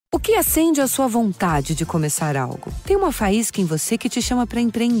O que acende a sua vontade de começar algo? Tem uma faísca em você que te chama para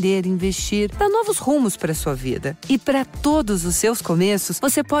empreender, investir, dar novos rumos para sua vida. E para todos os seus começos,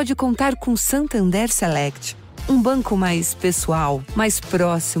 você pode contar com Santander Select. Um banco mais pessoal, mais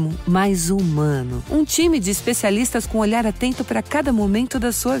próximo, mais humano. Um time de especialistas com olhar atento para cada momento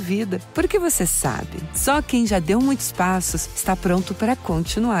da sua vida. Porque você sabe, só quem já deu muitos passos está pronto para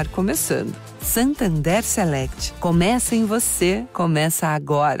continuar começando. Santander Select. Começa em você. Começa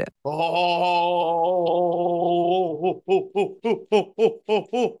agora.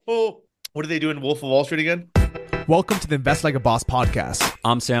 What do they do in Wolf of Wall Street again? Welcome to the Invest Like a Boss podcast.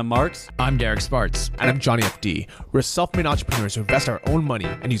 I'm Sam Marks. I'm Derek Sparts. And I'm Johnny FD. We're self-made entrepreneurs who invest our own money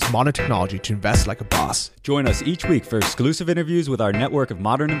and use modern technology to invest like a boss. Join us each week for exclusive interviews with our network of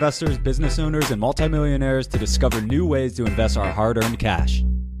modern investors, business owners, and multimillionaires to discover new ways to invest our hard-earned cash.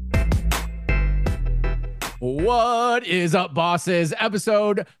 What is up, bosses?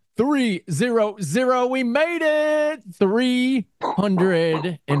 Episode 300. We made it.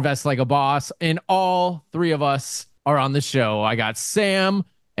 300 Invest Like a Boss. And all three of us are on the show. I got Sam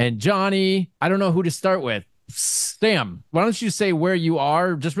and Johnny. I don't know who to start with. Sam, why don't you say where you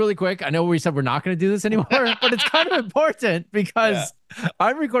are just really quick? I know we said we're not going to do this anymore, but it's kind of important because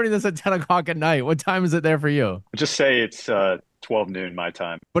I'm recording this at 10 o'clock at night. What time is it there for you? Just say it's 12 noon my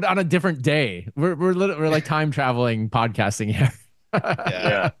time. But on a different day. We're like time traveling podcasting here.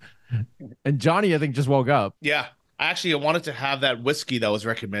 Yeah. And Johnny, I think, just woke up. Yeah. I wanted to have that whiskey that was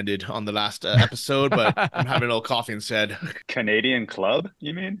recommended on the last episode, but I'm having a little coffee instead. Canadian Club,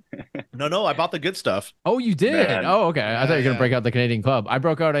 you mean? No, I bought the good stuff. Oh, you did? Man. Oh, okay. I thought you were going to break out the Canadian Club. I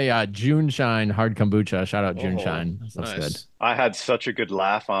broke out a June Shine hard kombucha. Shout out June Shine. That's nice. Good. I had such a good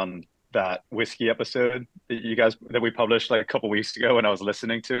laugh on that whiskey episode that we published like a couple weeks ago when I was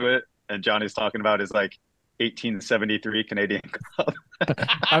listening to it, and Johnny's talking about his like 1873 Canadian Club.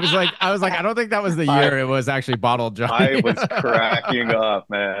 I was like, I don't think that was the year it was actually bottled, Johnny. I was cracking up,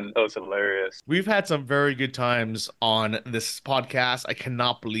 man. That was hilarious. We've had some very good times on this podcast. I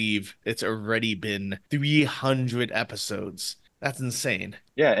cannot believe it's already been 300 episodes. That's insane.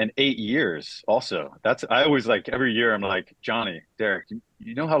 Yeah, and 8 years also. I always like every year I'm like, Johnny, Derek,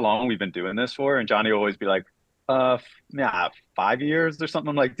 you know how long we've been doing this for? And Johnny will always be like, 5 years or something.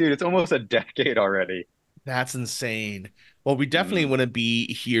 I'm like, dude, it's almost a decade already. That's insane. Well, we definitely wouldn't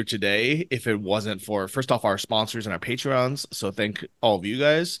be here today if it wasn't for, first off, our sponsors and our Patreons. So thank all of you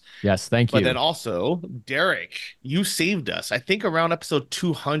guys. Yes, thank you. But then also, Derek, you saved us. I think around episode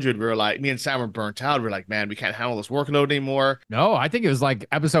 200, we were like, me and Sam were burnt out. We are like, man, we can't handle this workload anymore. No, I think it was like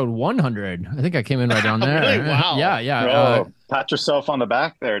episode 100. I think I came in right down there. Really? Wow. Yeah. Pat yourself on the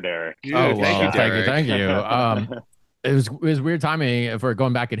back there, Derek. Dude, well, thank you. It was weird timing if we're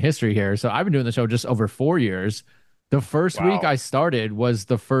going back in history here. So I've been doing the show just over 4 years. The first week I started was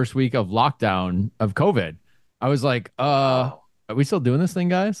the first week of lockdown of COVID. I was like, are we still doing this thing,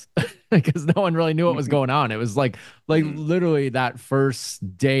 guys? Because no one really knew what was going on. It was like literally that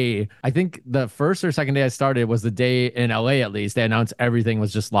first day. I think the first or second day I started was the day in LA, at least. They announced everything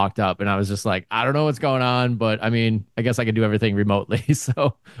was just locked up. And I was just like, I don't know what's going on, but I mean, I guess I can do everything remotely.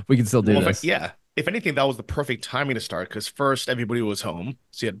 So we can still do this. If anything, that was the perfect timing to start because first, everybody was home.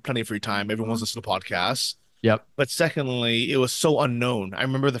 So you had plenty of free time. Everyone was listening to podcasts. Yep. But secondly, it was so unknown. I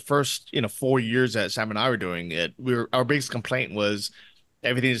remember the first, 4 years that Sam and I were doing it, our biggest complaint was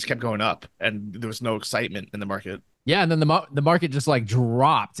everything just kept going up and there was no excitement in the market. Yeah, and then the market just like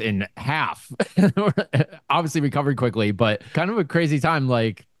dropped in half. Obviously recovered quickly, but kind of a crazy time,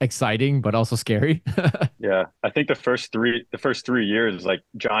 like exciting, but also scary. Yeah, I think the first 3 years, like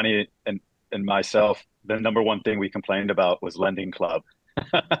Johnny and myself, the number one thing we complained about was Lending Club.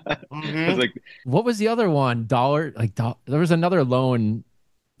 Like, what was the other one? There was another loan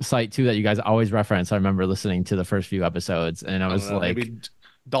site too that you guys always reference. I remember listening to the first few episodes, and I was like, maybe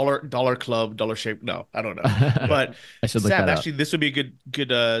Dollar Club, Dollar Shape. No, I don't know. But I should look Sam, that actually, this would be a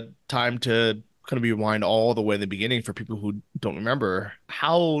good time to kind of rewind all the way in the beginning for people who don't remember.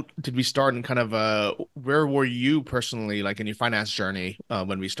 How did we start, and kind of where were you personally, like in your finance journey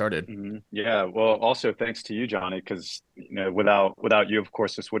when we started? Yeah, well, also thanks to you, Johnny, because without you, of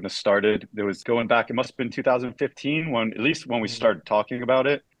course, this wouldn't have started. There was going back, it must have been 2015 when we started talking about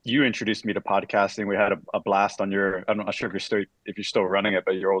it. You introduced me to podcasting. We had a blast on I'm not sure if you're still running it,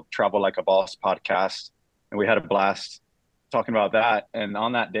 but your old Travel Like a Boss podcast, and we had a blast talking about that. And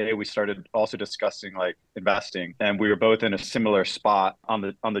on that day, we started also discussing like investing, and we were both in a similar spot on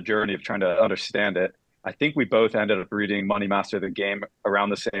the journey of trying to understand it. I think we both ended up reading Money Master the Game around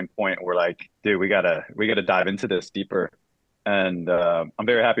the same point. We're like, dude, we gotta dive into this deeper. And I'm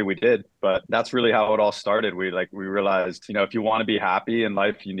very happy we did. But that's really how it all started. We realized, if you want to be happy in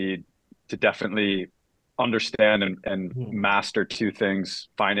life, you need to definitely understand and master two things: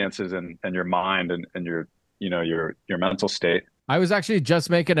 finances and your mind and your mental state. I was actually just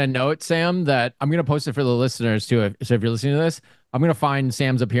making a note, Sam, that I'm going to post it for the listeners too. So if you're listening to this, I'm going to find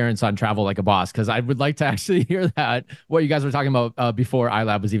Sam's appearance on Travel Like a Boss, because I would like to actually hear that, what you guys were talking about before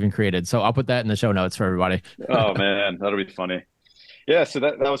iLab was even created. So I'll put that in the show notes for everybody. Oh man, that'll be funny. Yeah, so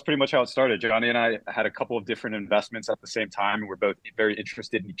that was pretty much how it started. Johnny and I had a couple of different investments at the same time, and we're both very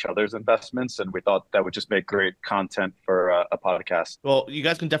interested in each other's investments, and we thought that would just make great content for a podcast. Well, you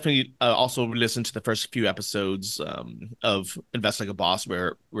guys can definitely also listen to the first few episodes of Invest Like a Boss,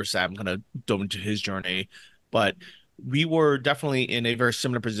 where Sam kind of dove into his journey. But we were definitely in a very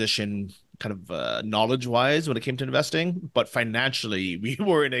similar position, kind of knowledge-wise, when it came to investing, but financially, we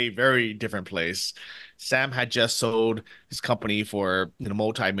were in a very different place. Sam had just sold his company for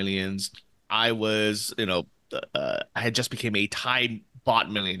multi-millions. I was, I had just became a Thai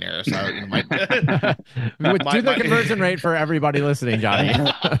bot millionaire. So do the conversion rate for everybody listening, Johnny.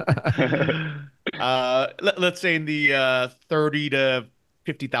 Let's say in the 30 to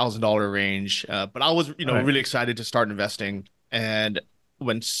 $50,000 range. But I was, really excited to start investing. And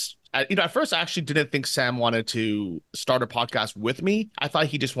when at first I actually didn't think Sam wanted to start a podcast with me. I thought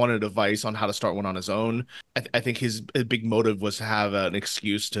he just wanted advice on how to start one on his own. I think his big motive was to have an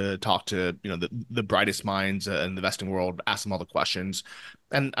excuse to talk to the brightest minds in the investing world, ask them all the questions.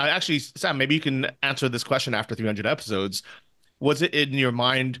 And actually, Sam, maybe you can answer this question after 300 episodes. Was it in your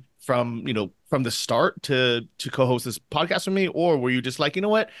mind from the start to co-host this podcast with me, or were you just like, you know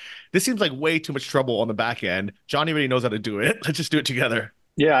what, this seems like way too much trouble on the back end. Johnny already knows how to do it. Let's just do it together.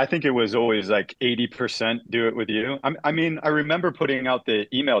 Yeah, I think it was always like 80% do it with you. I mean, I remember putting out the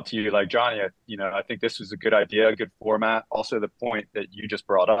email to you like, Johnny, I think this was a good idea, a good format. Also, the point that you just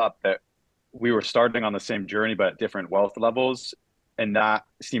brought up, that we were starting on the same journey, but at different wealth levels. And that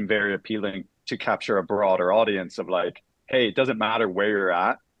seemed very appealing to capture a broader audience of like, hey, it doesn't matter where you're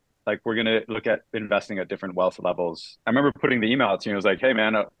at. Like, we're going to look at investing at different wealth levels. I remember putting the email out to you. I was like, hey,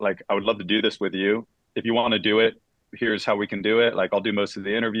 man, I would love to do this with you. If you want to do it, here's how we can do it. Like, I'll do most of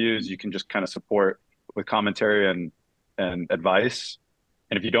the interviews. You can just kind of support with commentary and advice.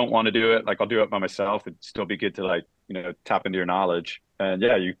 And if you don't want to do it, like, I'll do it by myself. It'd still be good to tap into your knowledge. And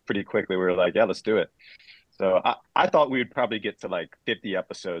yeah, you pretty quickly were like, yeah, let's do it. So I thought we would probably get to like 50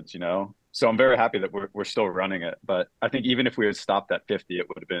 episodes, So I'm very happy that we're still running it. But I think even if we had stopped at 50, it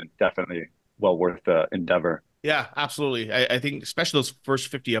would have been definitely well worth the endeavor. Yeah, absolutely. I think especially those first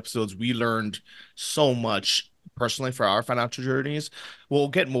 50 episodes, we learned so much personally for our financial journeys. We'll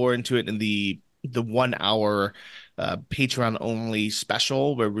get more into it in the 1 hour Patreon only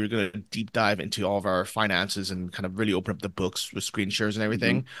special, where we're going to deep dive into all of our finances and kind of really open up the books with screen shares and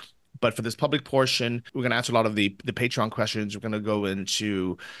everything. Mm-hmm. But for this public portion, we're going to answer a lot of the Patreon questions. We're going to go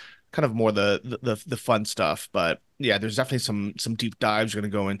into kind of more the fun stuff. But yeah, there's definitely some deep dives we're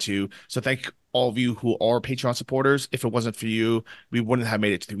going to go into. So thank all of you who are Patreon supporters. If it wasn't for you, we wouldn't have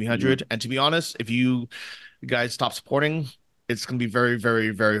made it to 300. Mm-hmm. And to be honest, if you guys stop supporting, it's going to be very, very,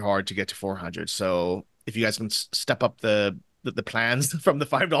 very hard to get to 400. So if you guys can step up the plans from the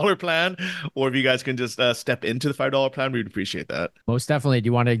 $5 plan, or if you guys can just step into the $5 plan, we'd appreciate that. Most definitely. Do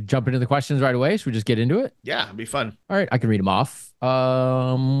you want to jump into the questions right away? Should we just get into it? Yeah, it'd be fun. All right, I can read them off.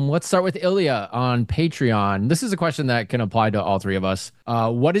 Let's start with Ilya on Patreon. This is a question that can apply to all three of us.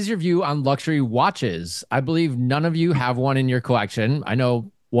 What is your view on luxury watches? I believe none of you have one in your collection. I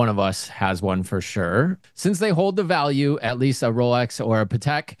know one of us has one for sure. Since they hold the value, at least a Rolex or a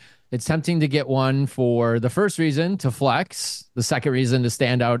Patek, it's tempting to get one for the first reason, to flex. The second reason, to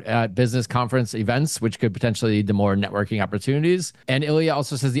stand out at business conference events, which could potentially lead to more networking opportunities. And Ilya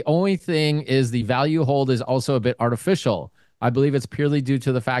also says the only thing is the value hold is also a bit artificial. I believe it's purely due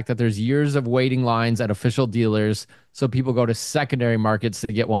to the fact that there's years of waiting lines at official dealers, so people go to secondary markets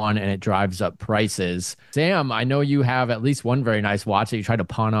to get one, and it drives up prices. Sam, I know you have at least one very nice watch that you tried to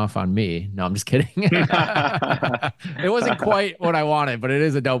pawn off on me. No, I'm just kidding. It wasn't quite what I wanted, but it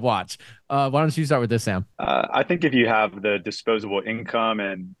is a dope watch. Why don't you start with this, Sam? I think if you have the disposable income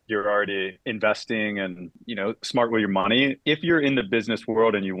and you're already investing and, smart with your money, if you're in the business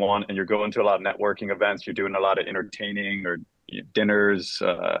world and you're going to a lot of networking events, you're doing a lot of entertaining or dinners,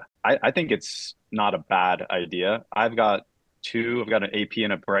 I think it's not a bad idea. I've got two. I've got an AP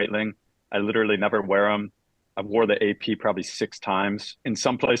and a Breitling. I literally never wear them. I wore the AP probably 6 times. In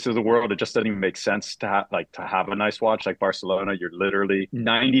some places of the world, it just doesn't even make sense to have a nice watch. Like Barcelona, you're literally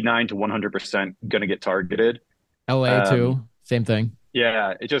 99 to 100% going to get targeted. LA too, same thing.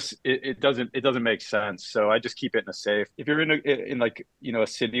 Yeah, it doesn't make sense. So I just keep it in a safe. If you're in like, a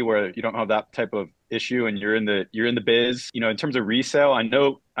city where you don't have that type of issue and you're in the biz, in terms of resale, I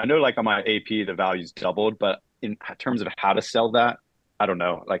know like on my AP the value's doubled, but in terms of how to sell that, I don't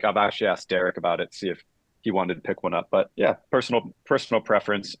know. Like I've actually asked Derek about it, see if he wanted to pick one up. But yeah, personal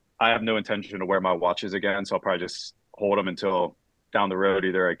preference. I have no intention to wear my watches again, so I'll probably just hold them until down the road.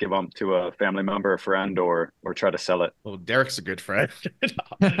 Either I give them to a family member, a friend, or try to sell it. Well, Derek's a good friend.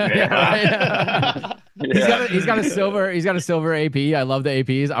 Yeah. Yeah. He's got a silver AP. I love the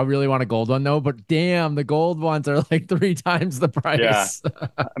APs. I really want a gold one though, but damn, the gold ones are like 3 times the Yeah. price.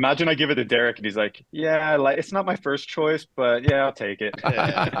 Imagine I give it to Derek and he's like, yeah, like it's not my first choice, but yeah, I'll take it.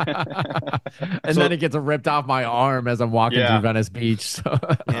 And then it gets ripped off my arm as I'm walking through Yeah. Venice Beach. So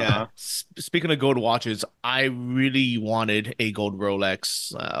Yeah. Speaking of gold watches, I really wanted a gold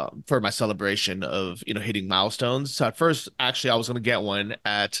Rolex for my celebration of, hitting milestones. So at first, actually, I was going to get one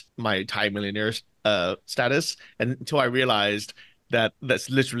at my Thai millionaires status, and until I realized that that's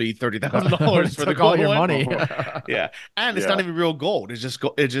literally $30,000 for the took all gold your one. money. Yeah, and it's Yeah. not even real gold. It's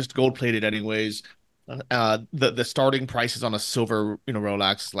just gold plated anyways. The starting prices on a silver,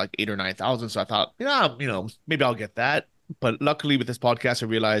 Rolex like 8 or 9 thousand. So I thought, yeah, maybe I'll get that. But luckily with this podcast, I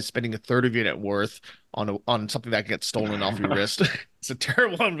realized spending a third of your net worth on something that gets stolen off your wrist, it's a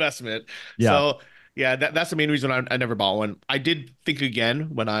terrible investment. Yeah. So yeah, that's the main reason I never bought one. I did think again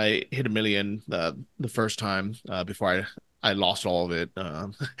when I hit a million the first time before I lost all of it.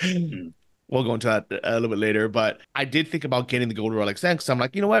 Mm. We'll go into that a little bit later, but I did think about getting the gold Rolex then because I'm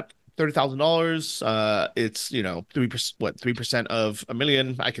like, you know what? $30,000. It's 3%, what 3% of a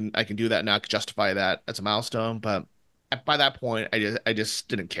million. I can do that now. I can justify that as a milestone. But by that point, I just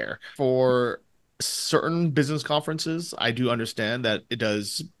didn't care. For certain business conferences, I do understand that it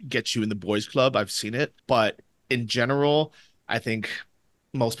does get you in the boys club. I've seen it, but in general, I think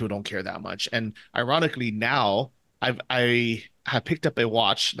most people don't care that much. And ironically, now I have picked up a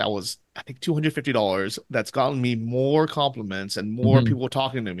watch that was I think $250 that's gotten me more compliments and more Mhm. people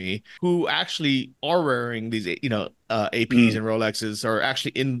talking to me who actually are wearing these, APs Mm. and Rolexes are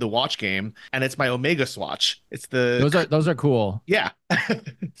actually in the watch game. And it's my Omega swatch. It's the, Those are cool. yeah.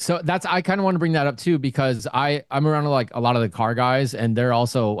 So I kind of want to bring that up too because I'm around like a lot of the car guys and they're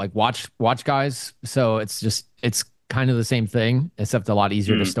also like watch guys. So it's kind of the same thing except a lot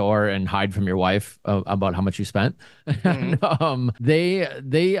easier to Mm. store and hide from your wife about how much you spent. Mhm. And,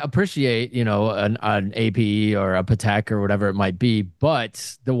 they appreciate an AP or a Patek or whatever it might be,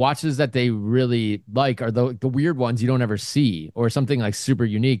 but the watches that they really like are the weird ones you don't ever see or something like super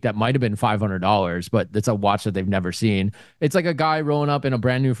unique that might have been $500, but it's a watch that they've never seen. It's like a guy rolling up in a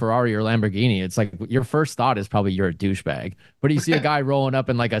brand new Ferrari or Lamborghini. It's like your first thought is probably you're a douchebag. But you see a guy rolling up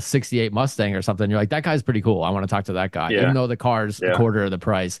in like a 68 Mustang or something, you're like, that guy's pretty cool. I want to talk to that guy, Yeah. even though the car's a Yeah. quarter of the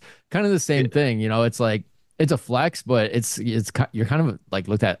price. Kind of the same thing, it's like it's a flex, but you're kind of like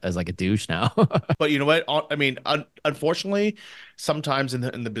looked at as like a douche now. But you know what? I mean, unfortunately, sometimes in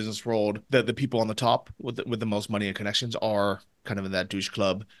the business world, the people on the top with the most money and connections are kind of in that douche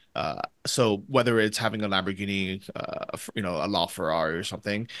club. So whether it's having a Lamborghini, a La Ferrari or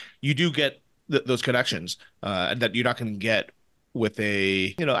something, you do get those connections, and that you're not going to get with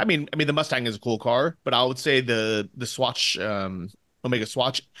I mean, the Mustang is a cool car, but I would say the Swatch, Omega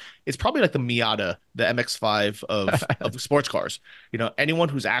Swatch, it's probably like the Miata, the MX-5 of sports cars. Anyone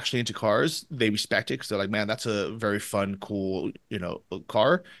who's actually into cars, they respect it because they're like, man, that's a very fun, cool,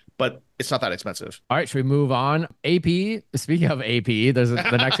 car, but it's not that expensive. All right, should we move on? AP, speaking of AP,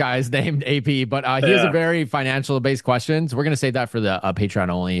 the next guy is named AP, but he has a Yeah. very financial based questions. We're going to save that for the Patreon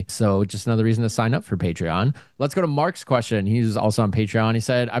only. So just another reason to sign up for Patreon. Let's go to Mark's question. He's also on Patreon. He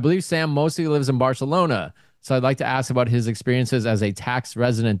said, I believe Sam mostly lives in Barcelona. So I'd like to ask about his experiences as a tax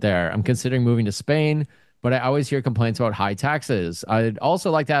resident there. I'm considering moving to Spain, but I always hear complaints about high taxes. I'd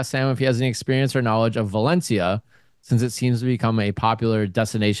also like to ask Sam if he has any experience or knowledge of Valencia, since it seems to become a popular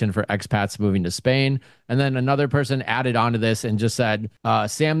destination for expats moving to Spain. And then another person added on to this and just said,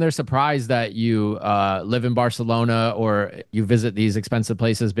 Sam, they're surprised that you live in Barcelona or you visit these expensive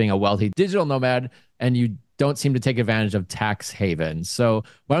places being a wealthy digital nomad, and you don't seem to take advantage of tax havens. So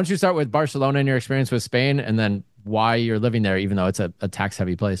why don't you start with Barcelona and your experience with Spain, and then why you're living there, even though it's a tax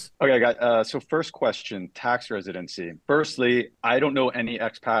heavy place? Okay, so first question, tax residency. Firstly, I don't know any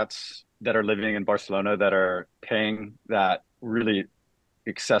expats that are living in Barcelona that are paying that really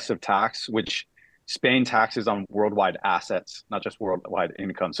excessive tax, which Spain taxes on worldwide assets, not just worldwide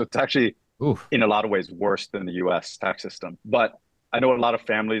income. So it's actually, Oof. in a lot of ways, worse than the US tax system. But I know a lot of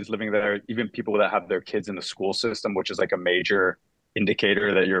families living there, even people that have their kids in the school system, which is like a major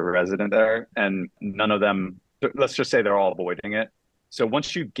indicator that you're a resident there. And none of them, let's just say they're all avoiding it. So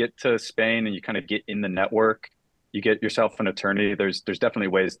once you get to Spain and you kind of get in the network, you get yourself an attorney. There's definitely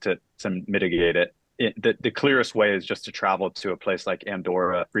ways to mitigate it. The clearest way is just to travel to a place like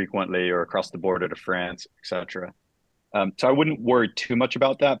Andorra frequently or across the border to France, etc. So I wouldn't worry too much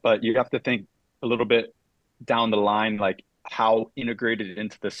about that, but you have to think a little bit down the line, like how integrated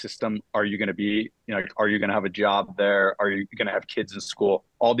into the system are you going to be? You know, are you going to have a job there? Are you going to have kids in school?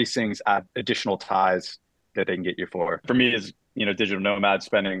 All these things add additional ties that they can get you for. For me, as you know, digital nomad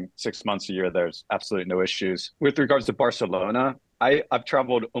spending 6 months a year, there's absolutely no issues. With regards to Barcelona, I've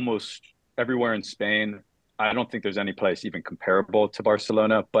traveled almost everywhere in Spain. I don't think there's any place even comparable to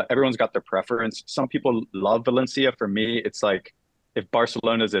Barcelona, but everyone's got their preference. Some people love Valencia. For me, it's like if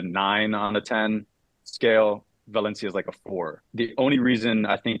Barcelona is a 9 on a 10 scale, Valencia is like a 4. The only reason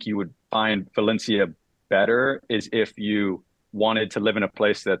I think you would find Valencia better is if you wanted to live in a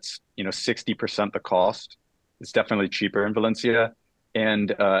place that's, you know, 60% the cost. It's definitely cheaper in Valencia.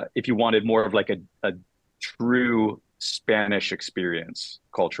 And if you wanted more of like a true Spanish experience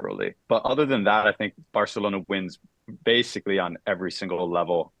culturally. But other than that, I think Barcelona wins basically on every single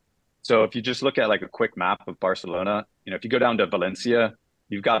level. So if you just look at like a quick map of Barcelona, you know, if you go down to Valencia,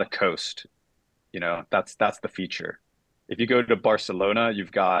 you've got a coast. You know, that's the feature. If you go to Barcelona,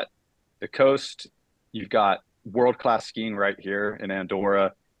 you've got the coast, you've got world-class skiing right here in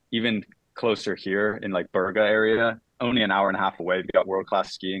Andorra, even closer here in like Berga area, only an hour and a half away, you've got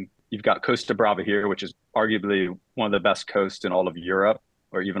world-class skiing. You've got Costa Brava here, which is arguably one of the best coasts in all of Europe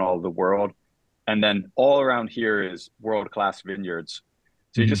or even all of the world. And then all around here is world-class vineyards.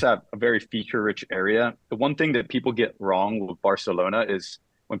 So you just have a very feature-rich area. The one thing that people get wrong with Barcelona is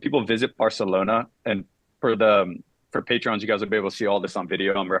when people visit Barcelona, and for Patreons, you guys will be able to see all this on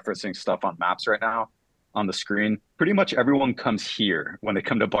video. I'm referencing stuff on maps right now on the screen. Pretty much everyone comes here when they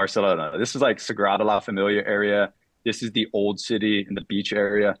come to Barcelona. This is like Sagrada La Familia area. This is the old city in the beach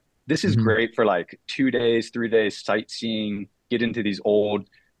area. This is great for like 2 days, 3 days sightseeing, get into these old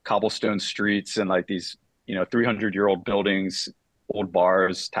cobblestone streets and like these, you know, 300-year-old buildings, old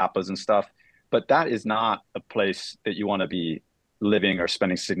bars, tapas and stuff. But that is not a place that you want to be living or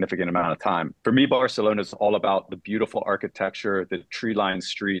spending significant amount of time. For me, Barcelona is all about the beautiful architecture, the tree-lined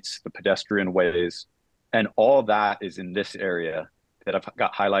streets, the pedestrian ways, and all that is in this area that I've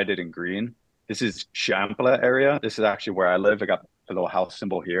got highlighted in green. This is Chample area. This is actually where I live. I got a little house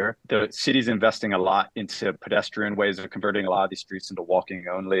symbol here. The city's investing a lot into pedestrian ways of converting a lot of these streets into walking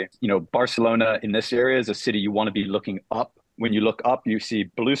only. You know, Barcelona in this area is a city you want to be looking up. When you look up, you see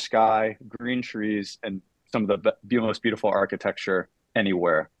blue sky, green trees, and some of the most beautiful architecture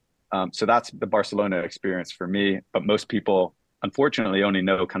anywhere. So that's the Barcelona experience for me. But most people, unfortunately, only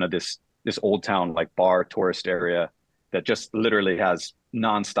know kind of this old town like bar tourist area that just literally has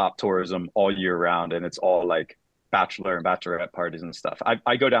nonstop tourism all year round, and it's all like bachelor and bachelorette parties and stuff.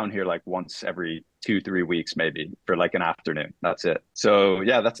 I go down here like once every 2-3 weeks maybe for like an afternoon. That's it. So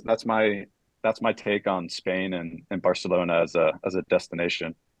yeah, that's my take on Spain and Barcelona as a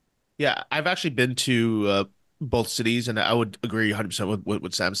destination. Yeah, I've actually been to both cities, and I would agree 100% with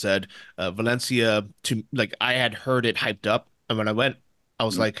what Sam said. Valencia, to like, I had heard it hyped up, and when I went, I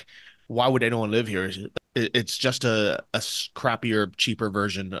was like, why would anyone live here? It's just a crappier, cheaper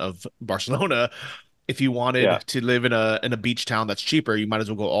version of Barcelona. If you wanted to live in a beach town that's cheaper, you might as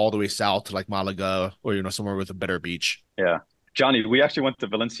well go all the way south to like Malaga or, you know, somewhere with a better beach. Yeah. Johnny, we actually went to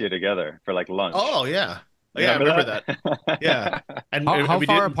Valencia together for like lunch. Oh, yeah. Yeah, I remember that. Yeah. And how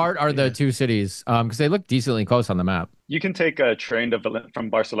far apart are the two cities? Because they look decently close on the map. You can take a train from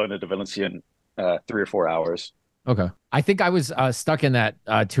Barcelona to Valencia in 3 or 4 hours. Okay. I think I was stuck in that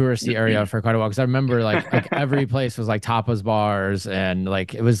touristy area for quite a while because I remember like every place was like tapas bars and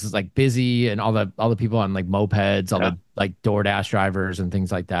like it was like busy and all the people on like mopeds, all the like DoorDash drivers and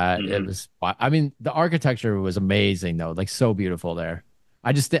things like that. It was, I mean, the architecture was amazing though, like so beautiful there.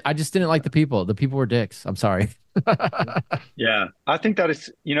 I just didn't like the people. The people were dicks. I'm sorry. Yeah, I think that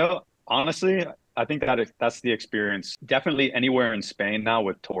is, you know, honestly, I think that's the experience. Definitely anywhere in Spain now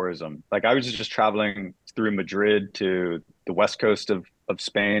with tourism. Like I was just traveling through Madrid to the west coast of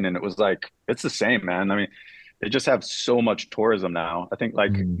Spain, and it was like, it's the same, man. I mean, they just have so much tourism now. I think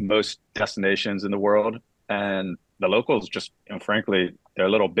like most destinations in the world, and the locals just, you know, frankly, they're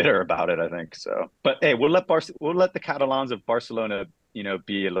a little bitter about it, I think. So, but hey, we'll let the Catalans of Barcelona, you know,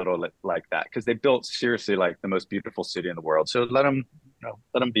 be a little like that because they built seriously like the most beautiful city in the world. So let them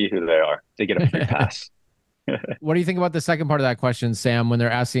be who they are. They get a free pass. What do you think about the second part of that question, Sam, when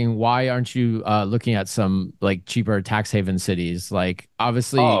they're asking why aren't you looking at some like cheaper tax haven cities? Like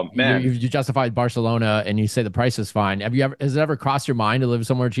obviously you justified Barcelona and you say the price is fine. Has it ever crossed your mind to live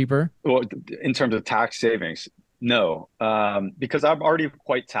somewhere cheaper? Well, in terms of tax savings, No, because I'm already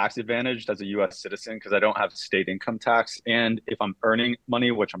quite tax advantaged as a US citizen because I don't have state income tax. And if I'm earning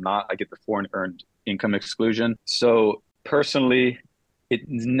money, which I'm not, I get the foreign earned income exclusion. So personally, it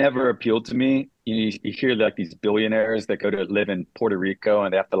never appealed to me. You hear like these billionaires that go to live in Puerto Rico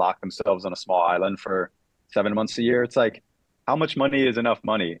and they have to lock themselves on a small island for 7 months a year. It's like, how much money is enough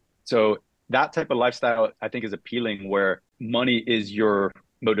money? So that type of lifestyle, I think, is appealing where money is your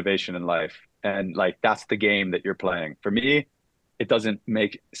motivation in life. And like, that's the game that you're playing. For me, it doesn't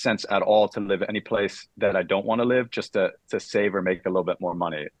make sense at all to live any place that I don't want to live just to save or make a little bit more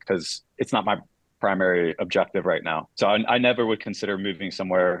money because it's not my primary objective right now. So I never would consider moving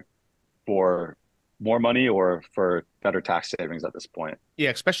somewhere for more money or for better tax savings at this point.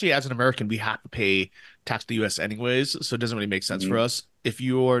 Yeah, especially as an American, we have to pay tax to the US anyways, so it doesn't really make sense for us. If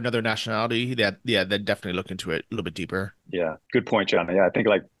you're another nationality, then definitely look into it a little bit deeper. Yeah, good point, John. Yeah, I think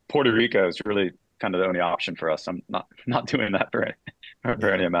like Puerto Rico is really kind of the only option for us. I'm not doing that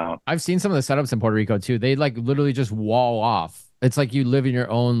for any amount. I've seen some of the setups in Puerto Rico too. They like literally just wall off. It's like you live in your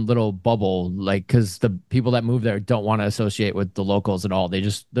own little bubble, like because the people that move there don't want to associate with the locals at all. They're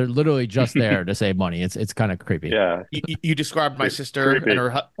literally just there to save money. It's kind of creepy. Yeah. You described my sister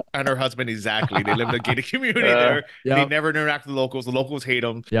and her husband exactly. They live in a gated community there. Yep. They never interact with the locals. The locals hate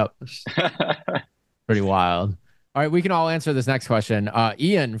them. Yep. Pretty wild. All right, we can all answer this next question.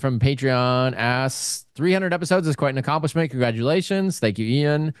 Ian from Patreon asks, 300 episodes is quite an accomplishment. Congratulations. Thank you,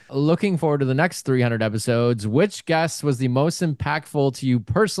 Ian. Looking forward to the next 300 episodes. Which guest was the most impactful to you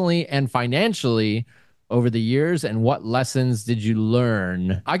personally and financially over the years, and what lessons did you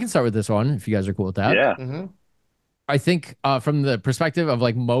learn? I can start with this one if you guys are cool with that. Yeah. Mm-hmm. I think from the perspective of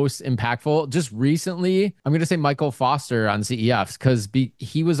like most impactful, just recently, I'm going to say Michael Foster on CEFs because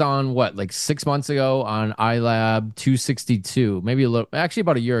he was on what, like 6 months ago on ILAB 262, maybe actually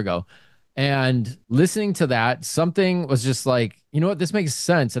about a year ago. And listening to that, something was just like, you know what, this makes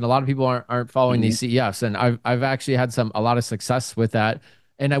sense. And a lot of people aren't following these CEFs. And I've actually had a lot of success with that.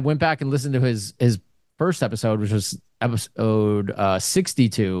 And I went back and listened to his first episode, which was episode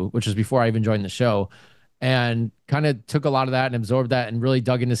 62, which was before I even joined the show. And kind of took a lot of that and absorbed that and really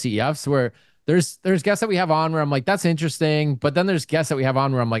dug into CEFs where there's guests that we have on where I'm like, that's interesting. But then there's guests that we have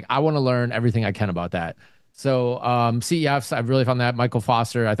on where I'm like, I want to learn everything I can about that. So CEFs, I've really found that. Michael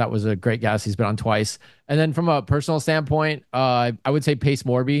Foster, I thought was a great guest. He's been on twice. And then from a personal standpoint, I would say Pace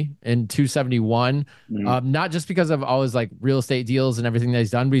Morby in 271. Not just because of all his like real estate deals and everything that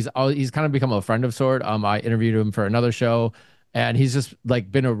he's done, but he's kind of become a friend of sort. I interviewed him for another show and he's just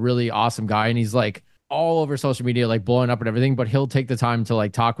like been a really awesome guy. And he's like, all over social media, like blowing up and everything, but he'll take the time to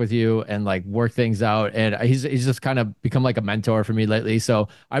like talk with you and like work things out. And he's just kind of become like a mentor for me lately. So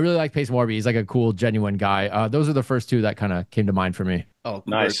I really like Pace Morby. He's like a cool, genuine guy. Those are the first two that kind of came to mind for me. Oh,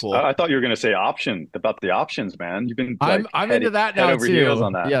 nice. Cool. I thought you were going to say about the options, man. You've been like, I'm into that now over too. heels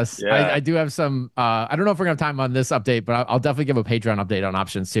on that. Yes, yeah. I do have some. I don't know if we're gonna have time on this update, but I'll definitely give a Patreon update on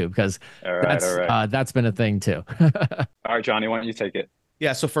options too because that's been a thing too. All right, Johnny, why don't you take it?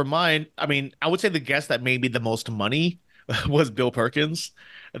 Yeah, so for mine, I mean, I would say the guest that made me the most money was Bill Perkins.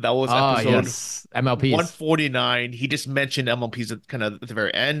 That was episode MLPs 149. He just mentioned MLPs at kind of at the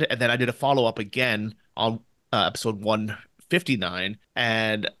very end, and then I did a follow-up again on episode 159,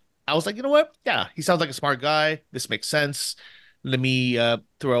 and I was like, you know what? Yeah, he sounds like a smart guy. This makes sense. Let me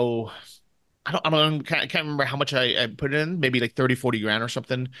throw. Can't remember how much I put in, maybe like 30, 40 grand or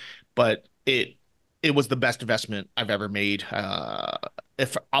something, but it was the best investment I've ever made.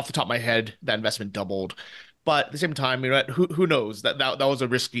 If off the top of my head, that investment doubled. But at the same time, you know, who knows? That was a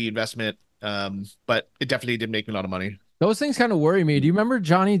risky investment, but it definitely did make me a lot of money. Those things kind of worry me. Do you remember,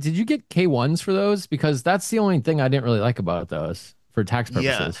 Johnny, did you get K1s for those? Because that's the only thing I didn't really like about those for tax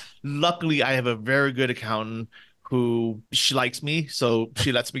purposes. Yeah. Luckily, I have a very good accountant who she likes me, so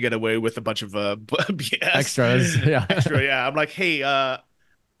she lets me get away with a bunch of BS. Extras. Yeah. Extra, yeah. I'm like, hey, I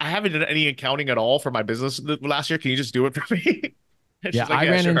haven't done any accounting at all for my business last year. Can you just do it for me? Yeah, like, I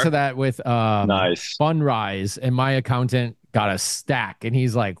ran into that with nice Fundrise, and my accountant got a stack, and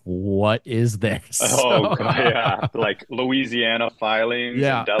he's like, "What is this?" Oh, yeah, like Louisiana filings.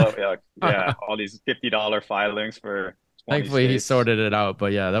 Yeah, and Delaware, all these $50 filings for. Thankfully, states. he sorted it out,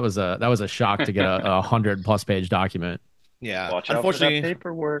 but yeah, that was a shock to get a 100+ page document. Yeah, watch out for that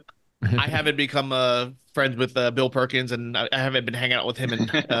paperwork. I haven't become friends with Bill Perkins, and I haven't been hanging out with him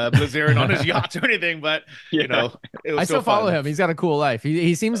and Blizzard on his yachts or anything. But you know, I still follow him. He's got a cool life.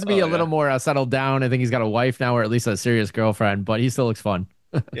 He seems to be a little more settled down. I think he's got a wife now, or at least a serious girlfriend. But he still looks fun.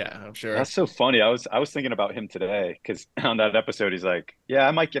 Yeah, I'm sure. That's so funny. I was thinking about him today because on that episode he's like, "Yeah,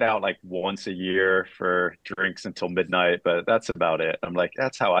 I might get out like once a year for drinks until midnight, but that's about it." I'm like,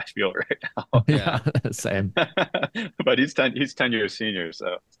 "That's how I feel right now." Yeah, same. But he's 10 years senior,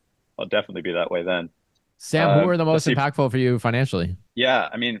 so I'll definitely be that way then. Sam, who are the Let's most see. impactful for you financially? Yeah,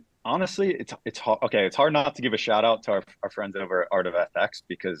 I mean, honestly, it's hard. Okay, it's hard not to give a shout out to our friends over at Art of FX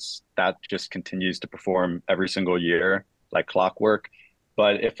because that just continues to perform every single year like clockwork.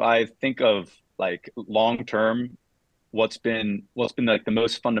 But if I think of like long term, what's been like the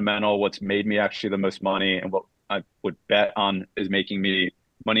most fundamental, what's made me actually the most money, and what I would bet on is making me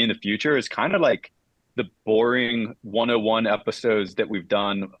money in the future is kind of like the boring 101 episodes that we've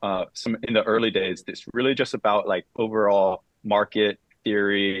done some in the early days. It's really just about like overall market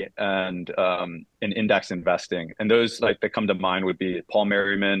theory and index investing. And those like that come to mind would be Paul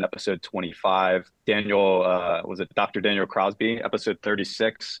Merriman, episode 25, was it Dr. Daniel Crosby, episode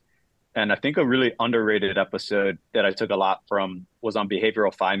 36. And I think a really underrated episode that I took a lot from was on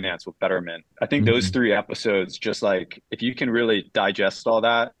behavioral finance with Betterment. I think those three episodes, just like if you can really digest all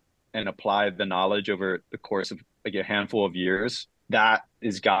that and apply the knowledge over the course of like a handful of years, that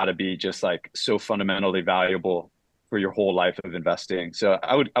is got to be just like so fundamentally valuable for your whole life of investing. So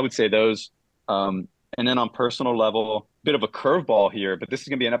I would say those. And then on personal level, bit of a curveball here, but this is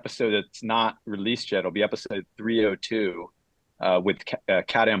going to be an episode that's not released yet. It'll be episode 302 with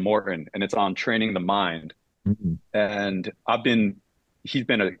Kat Morton, and it's on training the mind. And he's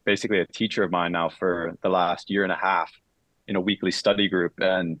been basically a teacher of mine now for the last year and a half in a weekly study group.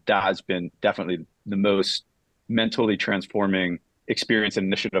 And that has been definitely the most mentally transforming experience and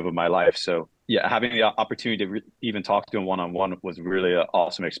initiative of my life. So yeah, having the opportunity to even talk to him one-on-one was really an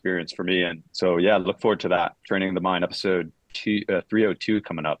awesome experience for me. And so, yeah, look forward to that. Training the Mind episode 302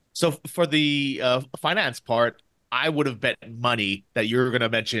 coming up. So for the finance part, I would have bet money that you're going to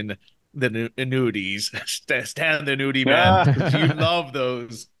mention the annuities. Stan the annuity man. You love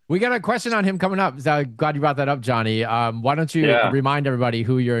those. We got a question on him coming up. So glad you brought that up, Johnny. Why don't you remind everybody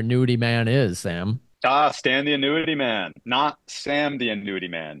who your annuity man is, Sam? Stan the annuity man, not Sam the annuity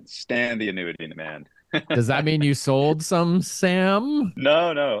man. Stan the annuity man. Does that mean you sold some, Sam?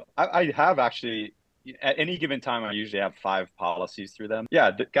 No. I have actually. At any given time, I usually have 5 policies through them.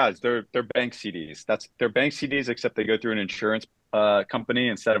 Yeah, guys, they're bank CDs. They're bank CDs, except they go through an insurance company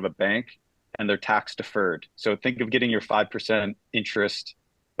instead of a bank, and they're tax deferred. So think of getting your 5% interest,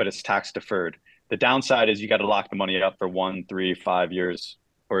 but it's tax deferred. The downside is you got to lock the money up for 1, 3, 5 years,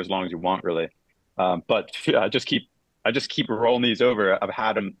 or as long as you want, really. But I just keep rolling these over. I've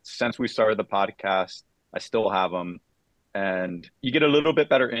had them since we started the podcast. I still have them. And you get a little bit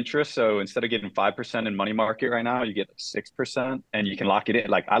better interest. So instead of getting 5% in money market right now, you get 6%, and you can lock it in.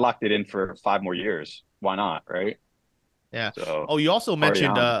 Like I locked it in for 5 more years. Why not? Right. Yeah. So, you also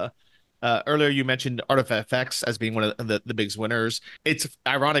mentioned earlier, you mentioned Art of FX as being one of the biggest winners. It's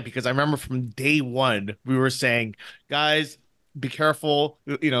ironic because I remember from day one, we were saying, guys, be careful.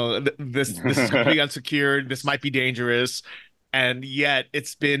 You know, this is completely unsecured. This might be dangerous. And yet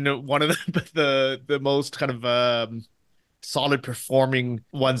it's been one of the most kind of solid performing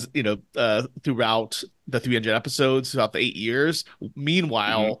ones, throughout the 300 episodes, throughout the 8 years.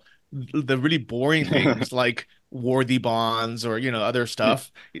 Meanwhile, the really boring things like worthy bonds or, other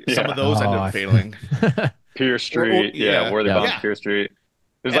stuff, some of those end up failing. Pier Street. Worthy bonds, Pier Street.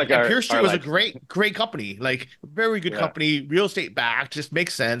 There's Pier Street was a great company, like very good company, real estate backed, just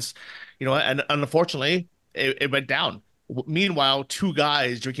makes sense, and unfortunately it went down. Meanwhile, 2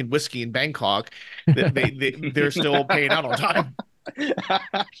 guys drinking whiskey in Bangkok, they're still paying out on time.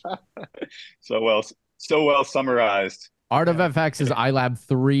 So well summarized. Art of FX is ILAB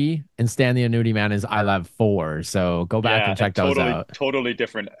 3, and Stan the Annuity Man is ILAB 4. So go back and check those out. Totally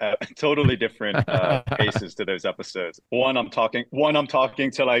different paces to those episodes. One I'm talking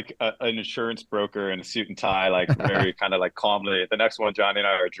to like an insurance broker in a suit and tie, like very kind of like calmly. The next one, Johnny and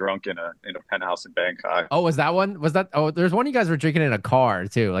I are drunk in a penthouse in Bangkok. Oh, was that one? There's one you guys were drinking in a car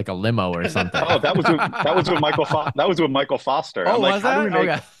too, like a limo or something. That was with Michael. That was with Michael Foster. Oh, was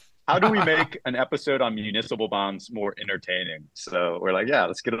that? How do we make an episode on municipal bonds more entertaining? So we're like,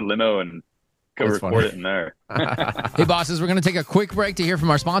 let's get a limo and go record it in there. Hey, bosses, we're going to take a quick break to hear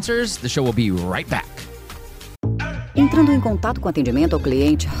from our sponsors. The show will be right back. Entrando em contato com atendimento ao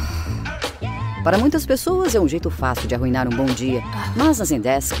cliente. Para muitas pessoas é um jeito fácil de arruinar um bom dia. Mas na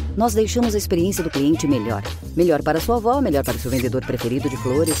Zendesk, nós deixamos a experiência do cliente melhor. Melhor para sua avó, melhor para o seu vendedor preferido de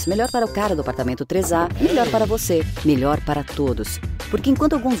flores, melhor para o cara do apartamento 3A, melhor para você, melhor para todos. Porque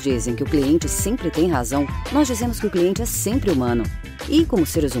enquanto alguns dizem que o cliente sempre tem razão, nós dizemos que o cliente é sempre humano. E, como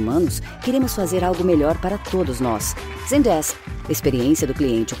seres humanos, queremos fazer algo melhor para todos nós. Zendesk, experiência do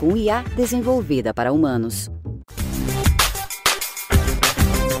cliente com IA desenvolvida para humanos.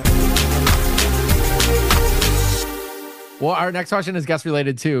 Well, our next question is guest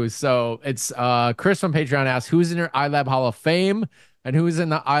related too. So it's Chris from Patreon asks, who's in your ILAB Hall of Fame and who's in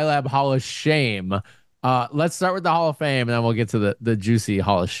the ILAB Hall of Shame? Let's start with the Hall of Fame and then we'll get to the juicy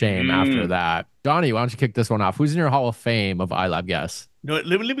Hall of Shame after that. Johnny, why don't you kick this one off? Who's in your Hall of Fame of ILAB guests? No,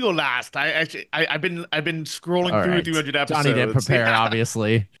 let me go last. I've been scrolling All through right. 300 episodes. Johnny didn't prepare,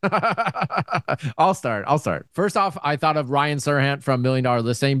 obviously. I'll start. First off, I thought of Ryan Serhant from $1 Million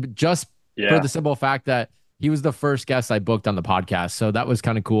Listing, just for the simple fact that he was the first guest I booked on the podcast. So that was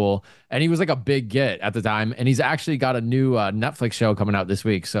kind of cool. And he was like a big get at the time. And he's actually got a new Netflix show coming out this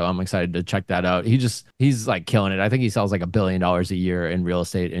week. So I'm excited to check that out. He's like killing it. I think he sells like $1 billion a year in real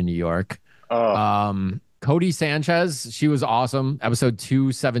estate in New York. Cody Sanchez, she was awesome. Episode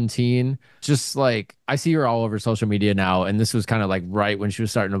 217. Just like, I see her all over social media now. And this was kind of like right when she was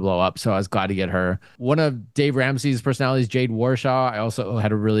starting to blow up. So I was glad to get her. One of Dave Ramsey's personalities, Jade Warshaw. I also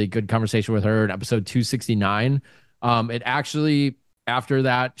had a really good conversation with her in episode 269. It actually, after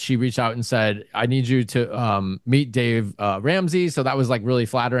that, she reached out and said, I need you to meet Dave Ramsey. So that was like really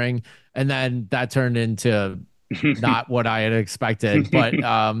flattering. And then that turned into not what I had expected, but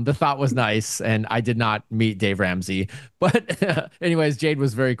the thought was nice, and I did not meet Dave Ramsey. But anyways, Jade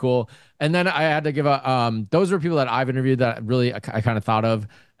was very cool. And then I had to give those were people that I've interviewed that really I kind of thought of.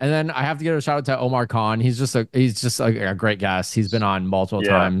 And then I have to give a shout out to Omar Khan. He's just a great guest. He's been on multiple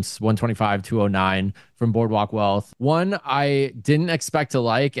times, 125, 209 from Boardwalk Wealth. One I didn't expect to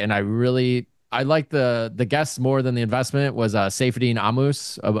like, and I liked the guest more than the investment was Saifedean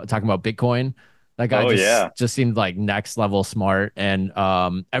Amus talking about Bitcoin. That guy just seemed like next level smart, and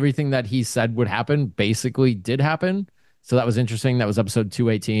everything that he said would happen basically did happen. So that was interesting. That was episode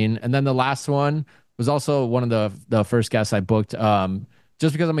 218. And then the last one was also one of the first guests I booked.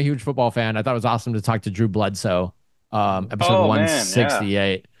 Just because I'm a huge football fan, I thought it was awesome to talk to Drew Bledsoe. Episode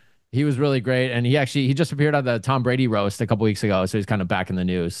 168. He was really great, and he just appeared on the Tom Brady roast a couple weeks ago, so he's kind of back in the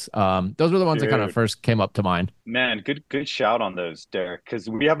news. Those were the ones that kind of first came up to mind. Man, good shout on those, Derek, because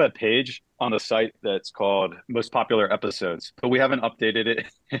we have a page on the site that's called Most Popular Episodes, but we haven't updated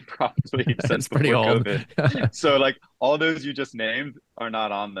it probably since before old. COVID. So like all those you just named are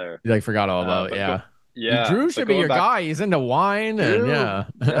not on there. You like forgot all about Yeah, Drew should be your guy. He's into wine, and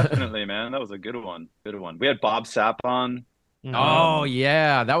definitely, man. That was a good one. We had Bob Sapp on. Oh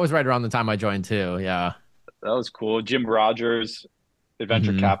yeah, that was right around the time I joined too. Yeah, that was cool. Jim Rogers,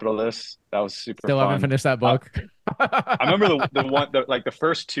 Adventure Capitalist. That was super Still fun. haven't finished that book. I remember the one like the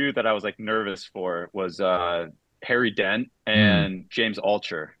first two that I was like nervous for was Harry Dent and James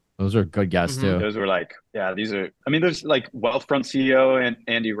Altucher. Those are good guests too. Those were like, these are. I mean, there's like Wealthfront CEO and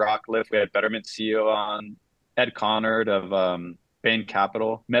Andy Rockcliffe. We had Betterment CEO on, Ed Connard of Bain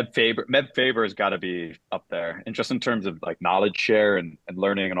Capital. Meb Faber has got to be up there, and just in terms of like knowledge share and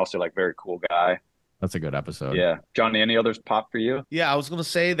learning, and also like very cool guy. That's a good episode. Yeah, Johnny, any others pop for you? Yeah, I was gonna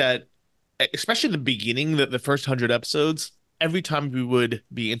say that, especially the beginning, the first 100 episodes. Every time we would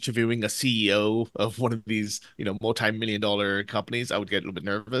be interviewing a CEO of one of these, multi-million-dollar companies, I would get a little bit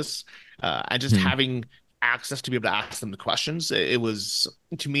nervous. And just having access to be able to ask them the questions, it was,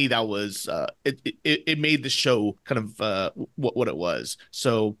 to me, that was it made the show kind of what it was.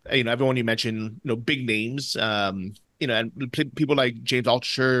 So everyone you mentioned, big names, and people like James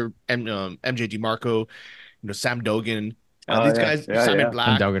Altucher and MJ DeMarco, Sam Dogan. These guys, Simon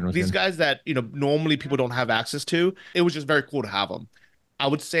Black, these guys that normally people don't have access to. It was just very cool to have them. I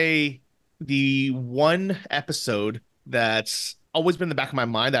would say the one episode that's always been in the back of my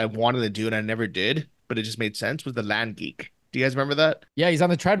mind that I wanted to do and I never did, but it just made sense, was the Land Geek. Do you guys remember that? Yeah, he's on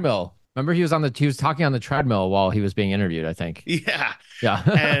the treadmill. Remember he was talking on the treadmill while he was being interviewed, I think. Yeah.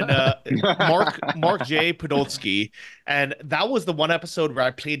 And Mark J. Podolsky. And that was the one episode where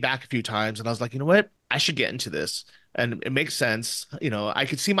I played back a few times and I was like, you know what? I should get into this. And it makes sense. I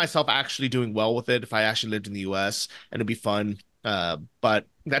could see myself actually doing well with it if I actually lived in the US, and it'd be fun. But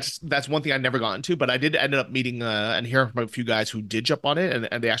that's one thing I never got into, but I did end up meeting and hearing from a few guys who did jump on it,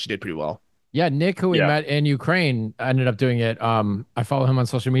 and they actually did pretty well. Yeah, Nick, who we met in Ukraine, ended up doing it. I follow him on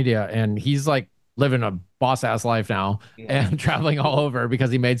social media, and he's like living a boss ass life now and traveling all over because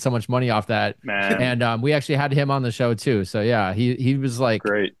he made so much money off that. Man. And we actually had him on the show too. So yeah, he was like,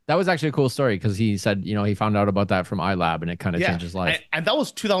 great. That was actually a cool story because he said, he found out about that from ILAB and it kind of changed his life. And that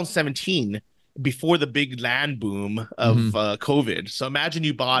was 2017. Before the big land boom of COVID. So imagine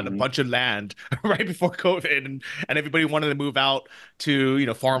you bought a bunch of land right before COVID and everybody wanted to move out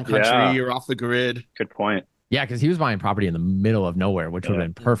to, farm country or off the grid. Good point. Yeah, because he was buying property in the middle of nowhere, which would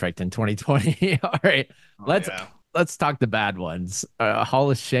have been perfect in 2020. All right, Oh, let's yeah. let's talk the bad ones. Hall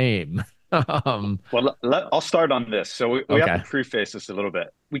of Shame. Well, I'll start on this. So we have to Okay. preface this a little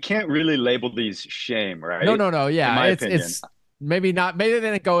bit. We can't really label these shame, No, right? no, no. In Yeah, my it's opinion. maybe not. Maybe they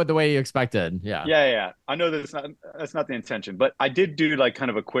didn't go the way you expected. Yeah. Yeah. I know that's not the intention, but I did do like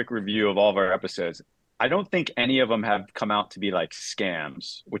kind of a quick review of all of our episodes. I don't think any of them have come out to be like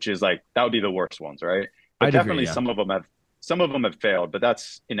scams, which is like that would be the worst ones, right? But I'd agree. definitely Yeah. some of them have failed, but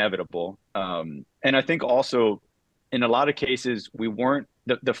that's inevitable. And I think also in a lot of cases we weren't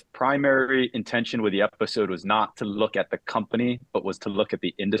the primary intention with the episode was not to look at the company, but was to look at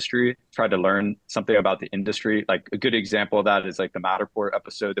the industry, try to learn something about the industry. Like a good example of that is like the Matterport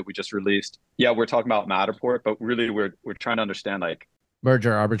episode that we just released. Yeah, we're talking about Matterport, but really we're trying to understand like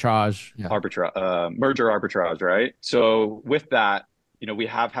Merger arbitrage. Yeah. merger arbitrage, right? So with that, we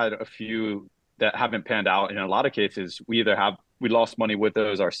have had a few that haven't panned out. And in a lot of cases, we lost money with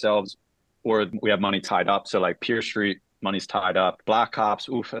those ourselves, or we have money tied up. So like Pier Street, money's tied up. Black Ops,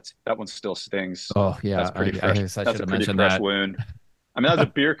 oof, that one still stings. Oh yeah, That's pretty fresh. I guess I That's should a have pretty mentioned fresh that. wound. I mean, that was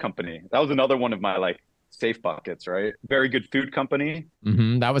a beer company. That was another one of my like safe buckets, right? Very good food company.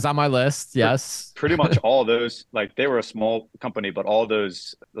 That was on my list. Yes. Pretty much all those, like they were a small company, but all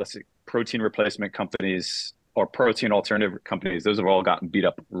those, let's see, protein replacement companies or protein alternative companies, those have all gotten beat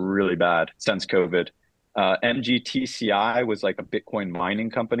up really bad since COVID. MGTCI was like a Bitcoin mining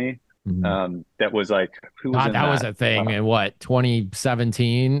company. That was like, who was God, in that was a thing in what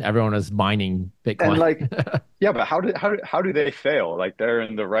 2017. Everyone was mining Bitcoin. And like, yeah, but how do they fail? Like they're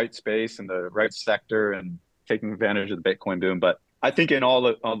in the right space in the right sector and taking advantage of the Bitcoin boom. But I think in all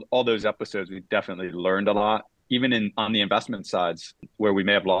those episodes, we definitely learned a lot. Even on the investment sides where we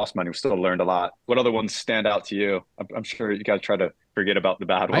may have lost money, we still learned a lot. What other ones stand out to you? I'm sure you guys try to forget about the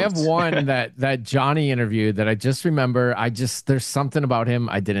bad ones. I have one that Johnny interviewed that I just remember. There's something about him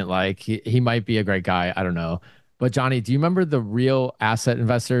I didn't like. He might be a great guy. I don't know. But Johnny, do you remember the real asset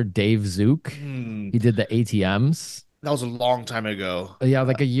investor, Dave Zook? He did the ATMs. That was a long time ago. Yeah,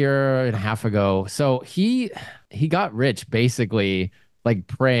 like a year and a half ago. So he got rich basically like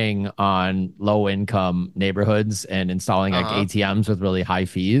preying on low income neighborhoods and installing like ATMs with really high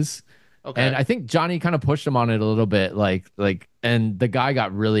fees. Okay. And I think Johnny kind of pushed him on it a little bit, and the guy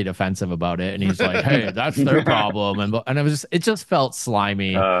got really defensive about it, and he's like, "Hey, that's their problem," and it just felt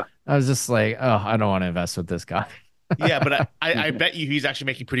slimy. I was just like, "Oh, I don't want to invest with this guy." Yeah, but I bet you he's actually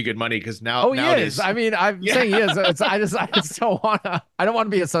making pretty good money because now he nowadays, is. I mean, I'm saying he is. I just don't want to. I don't want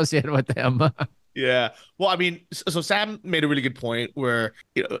to be associated with him. Yeah. Well, I mean, so Sam made a really good point where,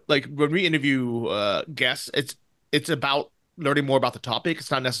 like when we interview guests, it's about learning more about the topic.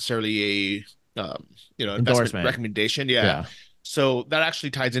 It's not necessarily a investment recommendation. Yeah. So that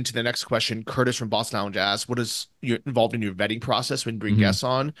actually ties into the next question. Curtis from Boss Lounge asked, what is involved in your vetting process when you bring guests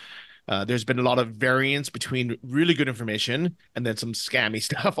on? There's been a lot of variance between really good information and then some scammy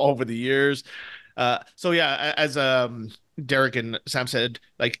stuff over the years. So yeah, as Derek and Sam said,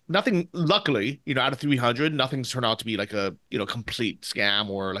 like nothing, luckily, out of 300, nothing's turned out to be like a, complete scam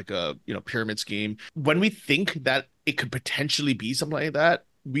or like a, pyramid scheme. When we think that it could potentially be something like that,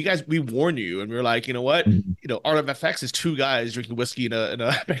 we warn you, and we're like, you know what, Art of FX is two guys drinking whiskey in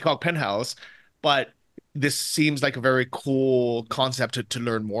a Bangkok penthouse, but this seems like a very cool concept to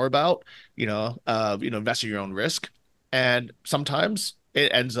learn more about, invest in your own risk. And sometimes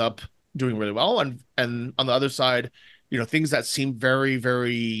it ends up doing really well. And on the other side, things that seem very,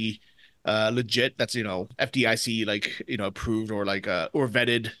 very legit, that's, FDIC, approved or or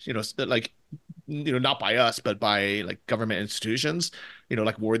vetted, not by us, but by like government institutions,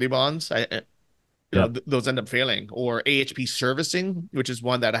 like worthy bonds. Those end up failing. Or AHP servicing, which is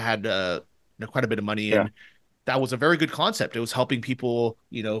one that I had quite a bit of money in. That was a very good concept. It was helping people,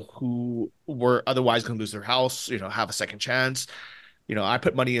 who were otherwise going to lose their house, have a second chance. I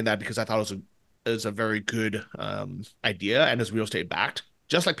put money in that because I thought it was a very good idea, and it's real estate backed,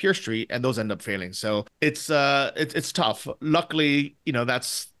 just like Pier Street, and those end up failing. So it's tough. Luckily,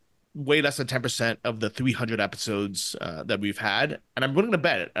 that's way less than 10% of the 300 episodes that we've had, and I'm willing to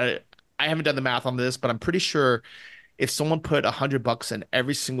bet it. I haven't done the math on this, but I'm pretty sure if someone put $100 in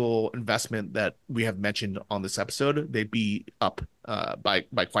every single investment that we have mentioned on this episode, they'd be up by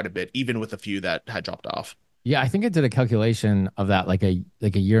quite a bit, even with a few that had dropped off. Yeah, I think I did a calculation of that like a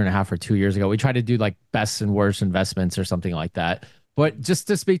year and a half or 2 years ago. We tried to do like best and worst investments or something like that. But just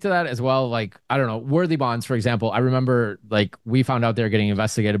to speak to that as well, like, I don't know, worthy bonds, for example, I remember like we found out they're getting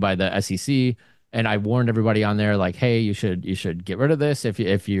investigated by the SEC, and I warned everybody on there like, hey, you should get rid of this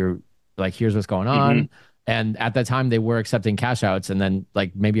if you're like, here's what's going on. And at that time, they were accepting cash outs. And then,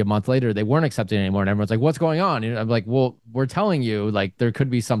 like, maybe a month later, they weren't accepting anymore. And everyone's like, what's going on? And I'm like, well, we're telling you, like, there could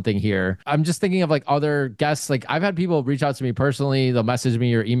be something here. I'm just thinking of like other guests. Like, I've had people reach out to me personally. They'll message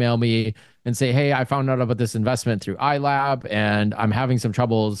me or email me and say, hey, I found out about this investment through ILAB and I'm having some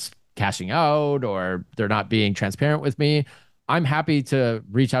troubles cashing out, or they're not being transparent with me. I'm happy to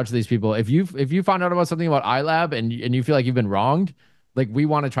reach out to these people. If you found out about something about ILAB and you feel like you've been wronged, like, we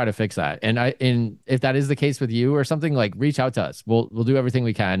want to try to fix that. And if that is the case with you or something, like, reach out to us. We'll do everything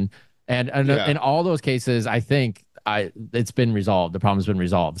we can. And in all those cases, I think it's been resolved. The problem's been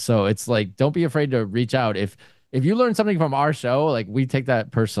resolved. So it's like, don't be afraid to reach out. If you learn something from our show, like, we take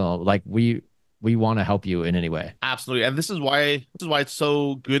that personal. Like, we want to help you in any way. Absolutely. And this is why it's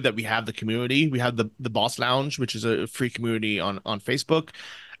so good that we have the community. We have the Boss Lounge, which is a free community on Facebook.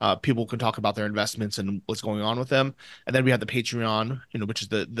 People can talk about their investments and what's going on with them. And then we have the Patreon, which is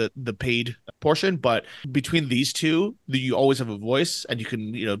the paid portion. But between these two, you always have a voice, and you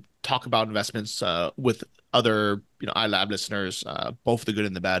can, talk about investments with other, iLab listeners, both the good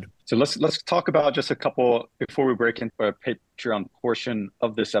and the bad. So let's talk about just a couple before we break into our Patreon portion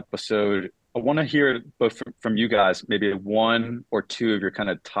of this episode. I want to hear both from you guys, maybe one or two of your kind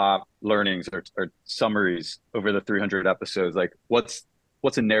of top learnings or summaries over the 300 episodes. Like, what's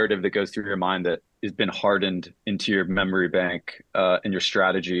a narrative that goes through your mind that has been hardened into your memory bank and your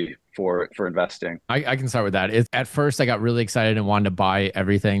strategy for investing? I can start with that. At first, I got really excited and wanted to buy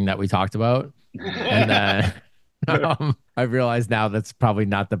everything that we talked about. And then I realized now that's probably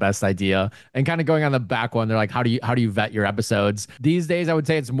not the best idea. And kind of going on the back one, they're like, how do you vet your episodes? These days, I would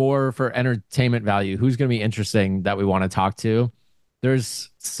say it's more for entertainment value. Who's going to be interesting that we want to talk to? There's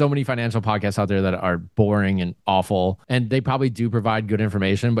so many financial podcasts out there that are boring and awful, and they probably do provide good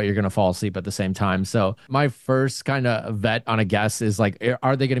information, but you're going to fall asleep at the same time. So my first kind of vet on a guest is like,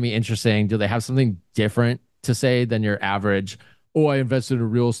 are they going to be interesting? Do they have something different to say than your average? Oh, I invested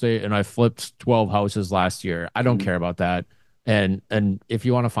in real estate and I flipped 12 houses last year. I don't care about that. And if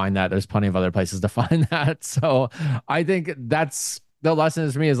you want to find that, there's plenty of other places to find that. So I think that's the lesson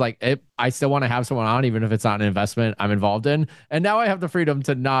is for me is like, I still want to have someone on, even if it's not an investment I'm involved in. And now I have the freedom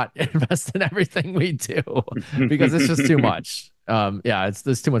to not invest in everything we do because it's just too much.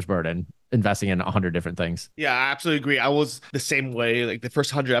 There's too much burden investing in 100 different things. Yeah, I absolutely agree. I was the same way. Like the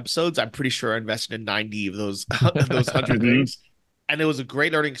first 100 episodes, I'm pretty sure I invested in 90 of those 100 things. And it was a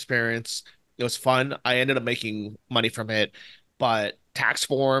great learning experience. It was fun. I ended up making money from it, but tax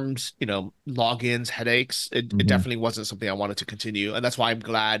forms, logins, headaches, it definitely wasn't something I wanted to continue. And that's why I'm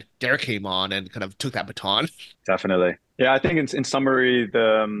glad Derek came on and kind of took that baton. Definitely. Yeah, I think in summary,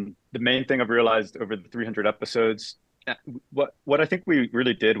 the main thing I've realized over the 300 episodes, what I think we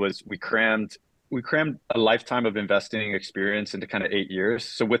really did was we crammed a lifetime of investing experience into kind of 8 years.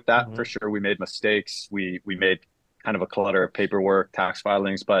 So with that, for sure, we made mistakes. We made kind of a clutter of paperwork, tax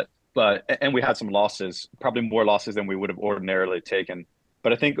filings, and we had some losses, probably more losses than we would have ordinarily taken.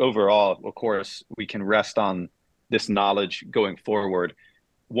 But I think overall, of course, we can rest on this knowledge going forward.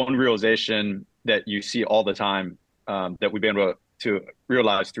 One realization that you see all the time that we've been able to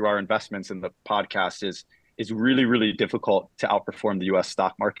realize through our investments in the podcast is really, really difficult to outperform the US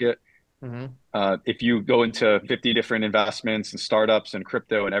stock market. If you go into 50 different investments and startups and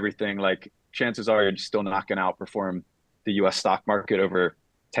crypto and everything, like chances are you're still not going to outperform the US stock market over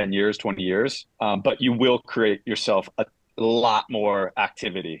 10 years, 20 years. But you will create yourself a lot more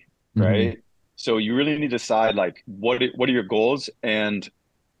activity, right? So you really need to decide like, what are your goals? And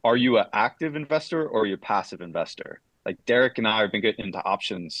are you an active investor or are you a passive investor? Like Derek and I have been getting into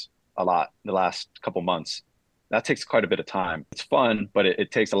options a lot in the last couple months. That takes quite a bit of time. It's fun, but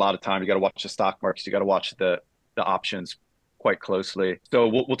it takes a lot of time. You got to watch the stock markets. You got to watch the options quite closely. So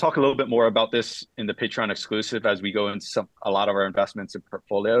we'll talk a little bit more about this in the Patreon exclusive as we go into a lot of our investments and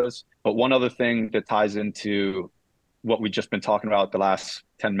portfolios. But one other thing that ties into what we've just been talking about the last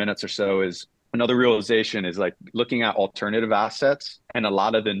 10 minutes or so is another realization is like looking at alternative assets and a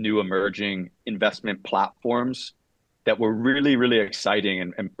lot of the new emerging investment platforms that were really, really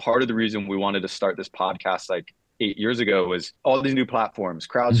exciting. And part of the reason we wanted to start this podcast like 8 years ago was all these new platforms,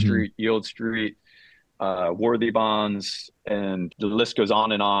 CrowdStreet, Yield Street, Worthy Bonds, and the list goes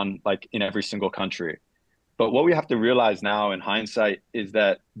on, like in every single country. But what we have to realize now in hindsight is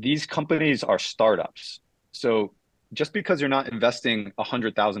that these companies are startups. So just because you're not investing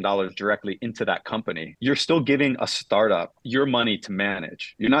 $100,000 directly into that company, you're still giving a startup your money to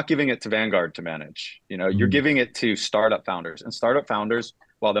manage. You're not giving it to Vanguard to manage. You're giving it to startup founders, and startup founders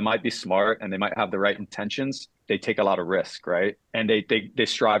while they might be smart and they might have the right intentions, they take a lot of risk, right? And they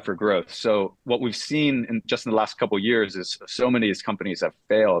strive for growth. So what we've seen in just in the last couple of years is so many of these companies have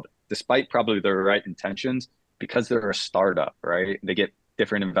failed despite probably their right intentions because they're a startup, right? They get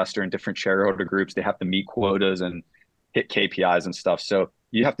different investor and different shareholder groups. They have to meet quotas and hit KPIs and stuff. So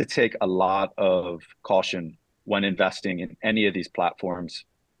you have to take a lot of caution when investing in any of these platforms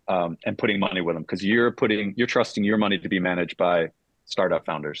and putting money with them, because you're trusting your money to be managed by startup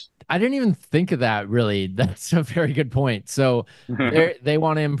founders. I didn't even think of that, really. That's a very good point. So they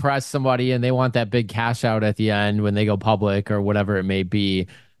want to impress somebody and they want that big cash out at the end when they go public or whatever it may be.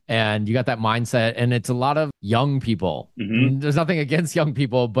 And you got that mindset, and it's a lot of young people. There's nothing against young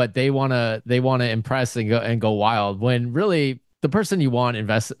people, but they want to impress and go wild, when really the person you want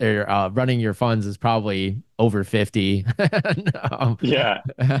running your funds is probably over 50.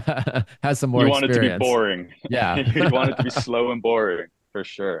 Has some more experience. You want it to be boring. Yeah. You want it to be slow and boring, for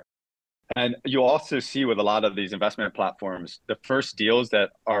sure. And you also see with a lot of these investment platforms, the first deals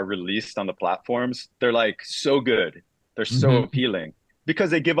that are released on the platforms, they're like so good. They're so appealing because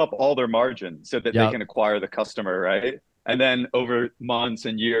they give up all their margin so that they can acquire the customer, right? And then over months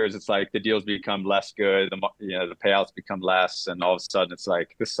and years, it's like the deals become less good. The payouts become less, and all of a sudden, it's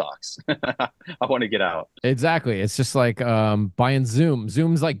like, this sucks. I want to get out. Exactly. It's just like buying Zoom.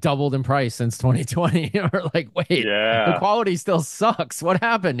 Zoom's like doubled in price since 2020. We're like, wait, the quality still sucks. What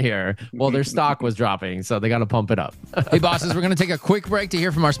happened here? Well, their stock was dropping, so they got to pump it up. Hey, bosses, we're going to take a quick break to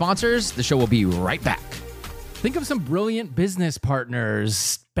hear from our sponsors. The show will be right back. Think of some brilliant business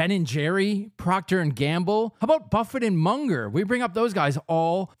partners. Ben & Jerry, Procter & Gamble. How about Buffett and Munger? We bring up those guys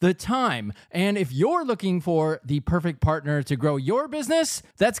all the time. And if you're looking for the perfect partner to grow your business,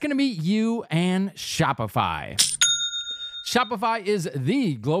 that's going to be you and Shopify. Shopify is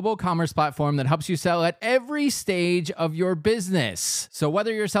the global commerce platform that helps you sell at every stage of your business. So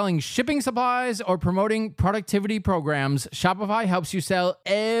whether you're selling shipping supplies or promoting productivity programs, Shopify helps you sell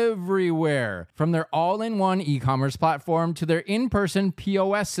everywhere. From their all-in-one e-commerce platform to their in-person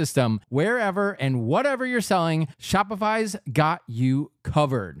POS system, wherever and whatever you're selling, Shopify's got you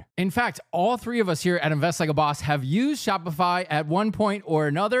covered. In fact, all three of us here at Invest Like a Boss have used Shopify at one point or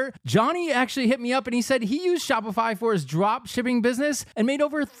another. Johnny actually hit me up and he said he used Shopify for his drop shipping business and made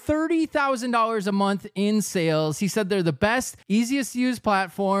over $30,000 a month in sales. He said they're the best, easiest to use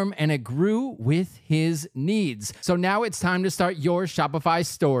platform, and it grew with his needs. So now it's time to start your Shopify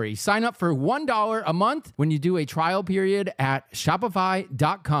story. Sign up for $1 a month when you do a trial period at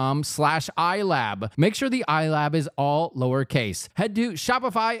shopify.com/iLab. Make sure the iLab is all lowercase. Head to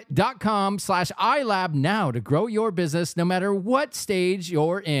shopify.com/iLab now to grow your business no matter what stage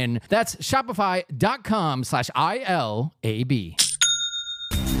you're in. That's shopify.com/ILAB.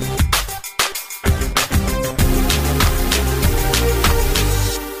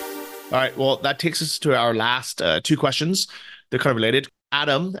 All right. Well, that takes us to our last two questions. They're kind of related.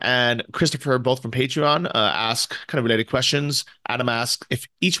 Adam and Christopher, both from Patreon, ask kind of related questions. Adam asks, if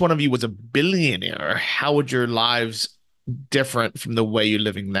each one of you was a billionaire, how would your lives different from the way you're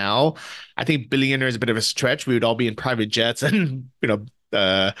living now? I think billionaire is a bit of a stretch. We would all be in private jets and,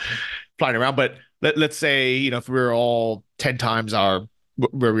 flying around. But let's say, if we were all 10 times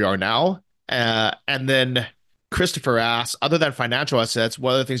where we are now. And then Christopher asks, other than financial assets,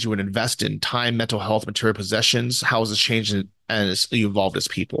 what other things you would invest in? Time, mental health, material possessions? How has this changed as you evolved as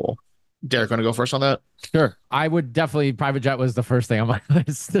people? Derek, want to go first on that? Sure. I would definitely, private jet was the first thing on my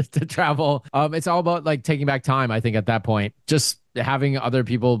list to travel. It's all about like taking back time, I think, at that point. Just having other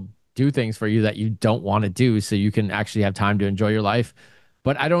people do things for you that you don't want to do so you can actually have time to enjoy your life.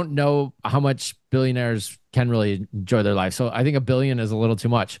 But I don't know how much billionaires can really enjoy their life. So I think $1 billion is a little too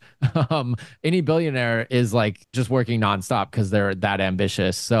much. Any billionaire is like just working nonstop because they're that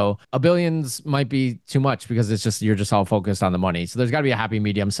ambitious. So $1 billion might be too much because you're just all focused on the money. So there's got to be a happy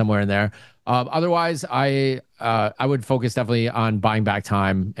medium somewhere in there. Otherwise, I would focus definitely on buying back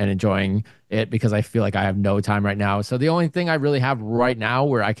time and enjoying it because I feel like I have no time right now. So the only thing I really have right now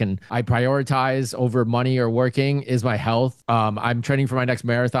where I prioritize over money or working is my health. I'm training for my next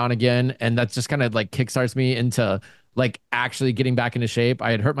marathon again, and that's just kind of like kickstarts me into like actually getting back into shape.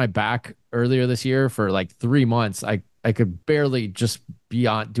 I had hurt my back earlier this year for like 3 months. I could barely just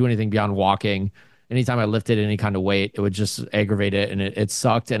do anything beyond walking. Anytime I lifted any kind of weight, it would just aggravate it, and it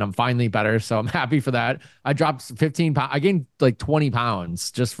sucked. And I'm finally better, so I'm happy for that. I dropped 15 pounds. I gained like 20 pounds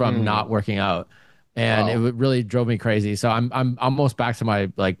just from not working out, and it really drove me crazy. So I'm almost back to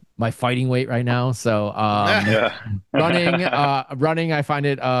my fighting weight right now. So running, I find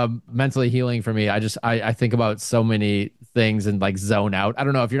it mentally healing for me. I think about so many things and like zone out. I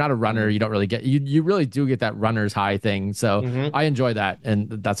don't know if you're not a runner, you don't really get you really do get that runner's high thing. So I enjoy that, and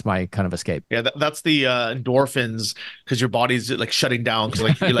that's my kind of escape. Yeah, that's the endorphins because your body's like shutting down because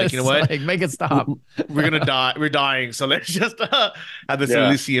like you're like, you know It's what? like, make it stop. We're gonna die. We're dying. So let's just have this Yeah.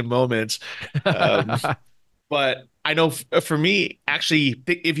 Elysium moment. But I know for me, actually,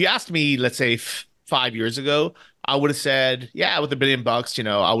 if you asked me, let's say 5 years ago, I would have said, yeah, with $1 billion,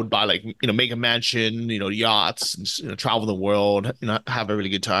 I would buy like, make a mansion, yachts, and travel the world, have a really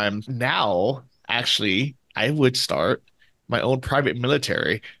good time. Now, actually, I would start my own private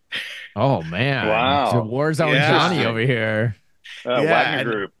military. Oh man. Wow. Warzone Yeah. Johnny over here.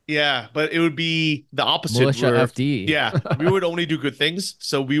 Wagner Group. Yeah, but it would be the opposite. Militia where- FD. Yeah, we would only do good things.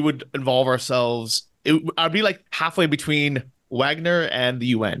 So we would involve ourselves. I'd be like halfway between Wagner and the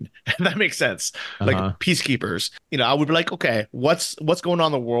UN. And that makes sense. Like peacekeepers. I would be like, okay, what's going on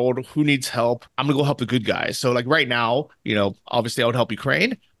in the world? Who needs help? I'm gonna go help the good guys. So like right now, obviously I would help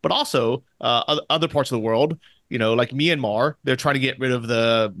Ukraine, but also other parts of the world. Like Myanmar, they're trying to get rid of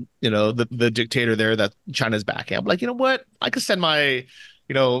the dictator there that China's backing. I'm like, you know what? I could send my,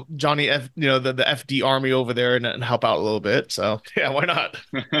 Johnny the FD army over there and help out a little bit. So yeah, why not?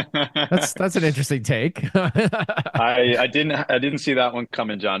 That's an interesting take. I didn't see that one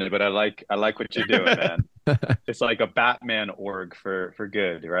coming, Johnny, but I like what you're doing, man. It's like a Batman org for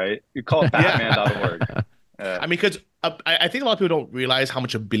good, right? You call it Batman.org. I mean, because I think a lot of people don't realize how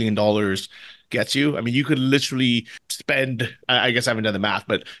much $1 billion gets you. I mean, you could literally spend, I guess I haven't done the math,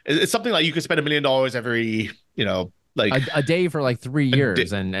 but it's something like you could spend $1 million every, like a day for like 3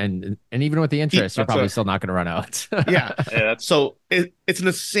 years, and even with the interest, you're probably still not going to run out. Yeah. So it's an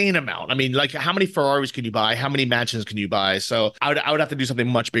insane amount. I mean, like how many Ferraris can you buy? How many mansions can you buy? So I would have to do something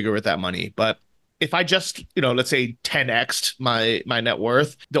much bigger with that money. But if I just, let's say 10x'd my net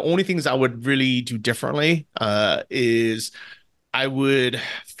worth, the only things I would really do differently is I would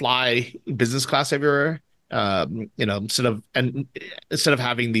fly business class everywhere. Instead of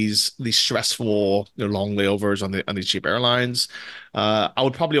having these stressful long layovers on these cheap airlines, I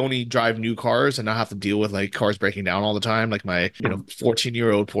would probably only drive new cars and not have to deal with like cars breaking down all the time, like my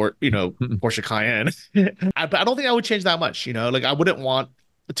 14-year-old Porsche Cayenne. But I don't think I would change that much. Like I wouldn't want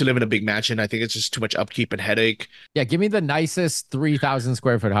to live in a big mansion. I think it's just too much upkeep and headache. Yeah, give me the nicest 3,000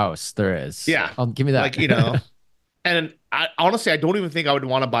 square foot house there is. Yeah, give me that. Like and I honestly, I don't even think I would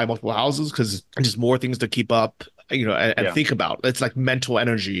want to buy multiple houses because just more things to keep up, and think about. It's like mental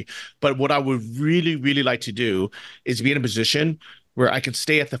energy. But what I would really, really like to do is be in a position where I can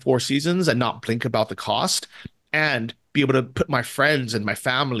stay at the Four Seasons and not blink about the cost, and be able to put my friends and my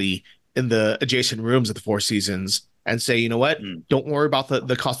family in the adjacent rooms at the Four Seasons and say, you know what, don't worry about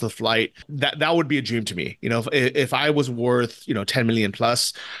the cost of the flight. That would be a dream to me. If I was worth 10 million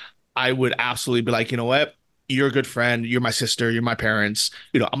plus, I would absolutely be like, you know what, you're a good friend, you're my sister, you're my parents,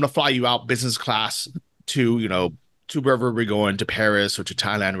 I'm gonna fly you out business class to to wherever we're going, to Paris or to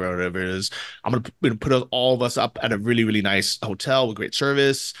Thailand, or whatever it is. I'm gonna put all of us up at a really, really nice hotel with great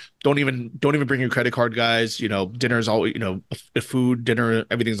service. Don't even bring your credit card, guys. Dinner's all, food, dinner,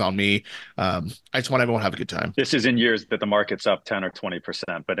 everything's on me. I just want everyone to have a good time. This is in years that the market's up 10 or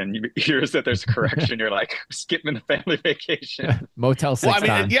 20%, but in years that there's a correction, you're like skipping the family vacation. Motel 6 Well, I mean,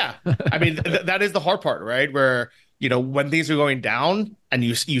 time. yeah. I mean, that is the hard part, right? Where, when things are going down and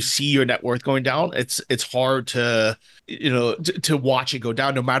you see your net worth going down, it's hard to, to watch it go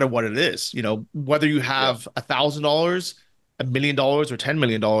down no matter what it is. Whether you have $1,000, $1 million, or $10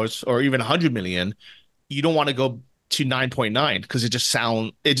 million, or even 100 million, you don't want to go to 9.9 because it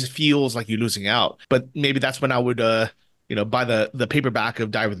just feels like you're losing out. But maybe that's when I would buy the paperback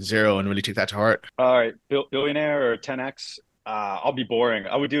of Die with Zero and really take that to heart. All right, billionaire or 10x, I'll be boring.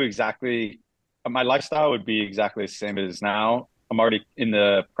 I would do exactly, my lifestyle would be exactly the same as now. I'm already in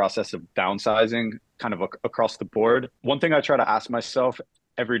the process of downsizing kind of across the board. One thing I try to ask myself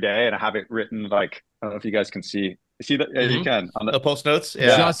every day, and I have it written, like, I don't know if you guys can see that? Yeah, you can. On the post notes?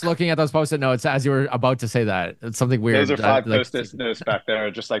 Yeah. Just looking at those post-it notes as you were about to say that. It's something weird. Those are 5 post-it notes back there,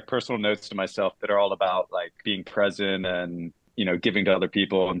 just like personal notes to myself that are all about like being present and, giving to other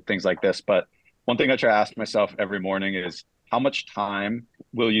people and things like this. But one thing I try to ask myself every morning is, how much time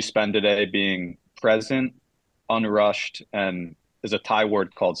will you spend today being present, unrushed, and there's a Thai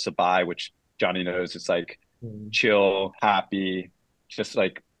word called sabai, which Johnny knows. It's like chill, happy, just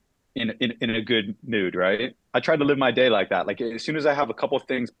like in a good mood, right? I try to live my day like that. Like as soon as I have a couple of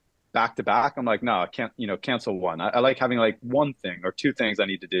things back to back, I'm like, no, I can't, cancel one. I like having like one thing or two things I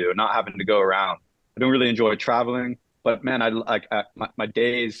need to do, not having to go around. I don't really enjoy traveling, but man, I like my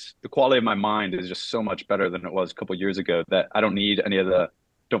days, the quality of my mind is just so much better than it was a couple of years ago that I don't need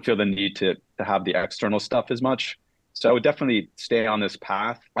don't feel the need to have the external stuff as much. So I would definitely stay on this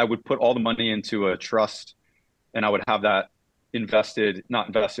path. I would put all the money into a trust, and I would have that not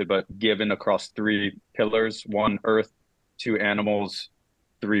invested, but given across 3 pillars: 1, earth; 2, animals;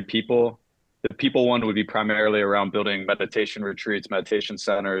 3, people. The people one would be primarily around building meditation retreats, meditation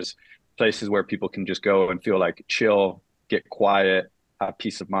centers, places where people can just go and feel like chill, get quiet, have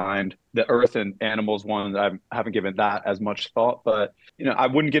peace of mind. The earth and animals one, I haven't given that as much thought, but I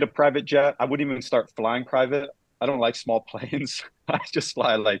wouldn't get a private jet. I wouldn't even start flying private. I don't like small planes. I just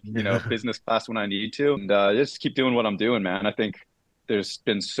fly business class when I need to, and just keep doing what I'm doing, man. I think there's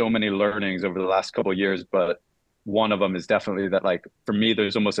been so many learnings over the last couple of years, but one of them is definitely that, like, for me,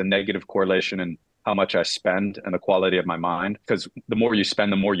 there's almost a negative correlation in how much I spend and the quality of my mind. Because the more you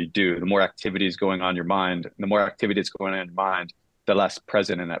spend, the more you do, the more activity is going on in your mind. And the more activity is going on in your mind, the less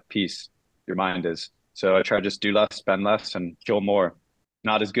present and at peace your mind is. So I try to just do less, spend less, and kill more.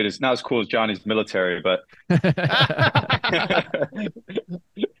 Not as cool as Johnny's military, but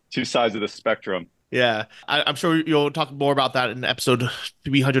 2 sides of the spectrum. Yeah, I'm sure you'll talk more about that in episode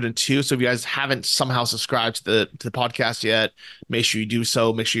 302. So if you guys haven't somehow subscribed to the podcast yet, make sure you do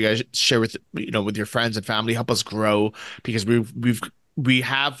so. Make sure you guys share with with your friends and family. Help us grow, because we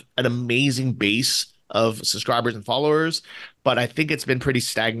have an amazing base of subscribers and followers, but I think it's been pretty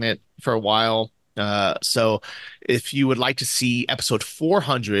stagnant for a while. So if you would like to see episode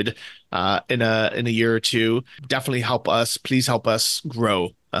 400 in a year or two, definitely help us. Please help us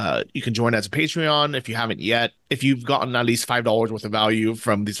grow. You can join as a Patreon if you haven't yet. If you've gotten at least $5 worth of value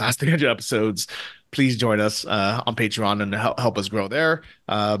from these last 300 episodes, please join us on Patreon and help us grow there.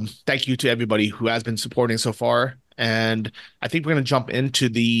 Thank you to everybody who has been supporting so far. And I think we're going to jump into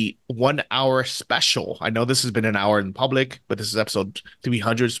the 1 hour special. I know this has been an hour in public, but this is episode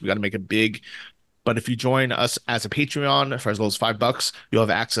 300, so we got to make it big. But if you join us as a Patreon for as low as $5, you'll have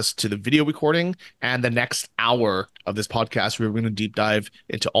access to the video recording and the next hour of this podcast. We're going to deep dive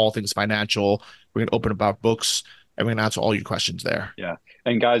into all things financial. We're going to open up our books, and we're going to answer all your questions there. Yeah.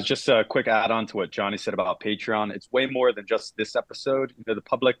 And guys, just a quick add on to what Johnny said about Patreon. It's way more than just this episode. The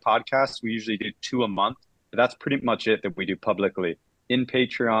public podcast, we usually do 2 a month. But that's pretty much it that we do publicly. In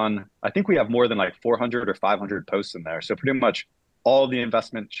Patreon, I think we have more than 400 or 500 posts in there. So pretty much all the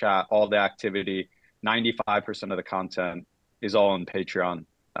investment chat, all the activity, 95% of the content is all on Patreon.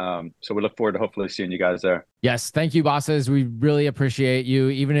 So we look forward to hopefully seeing you guys there. Yes. Thank you, bosses. We really appreciate you.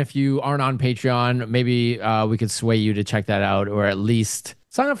 Even if you aren't on Patreon, maybe we could sway you to check that out, or at least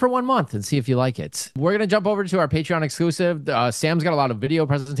sign up for 1 month and see if you like it. We're going to jump over to our Patreon exclusive. Sam's got a lot of video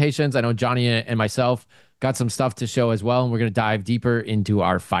presentations. I know Johnny and myself got some stuff to show as well. And we're going to dive deeper into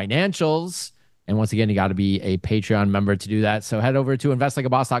our financials. And once again, you got to be a Patreon member to do that. So head over to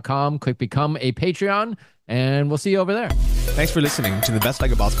investlikeaboss.com, click become a Patreon, and we'll see you over there. Thanks for listening to the Invest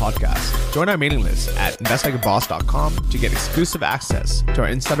Like a Boss podcast. Join our mailing list at investlikeaboss.com to get exclusive access to our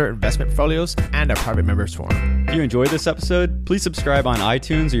insider investment portfolios and our private members forum. If you enjoyed this episode, please subscribe on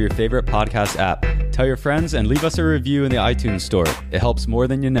iTunes or your favorite podcast app. Tell your friends and leave us a review in the iTunes store. It helps more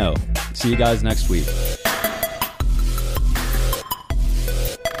than you know. See you guys next week.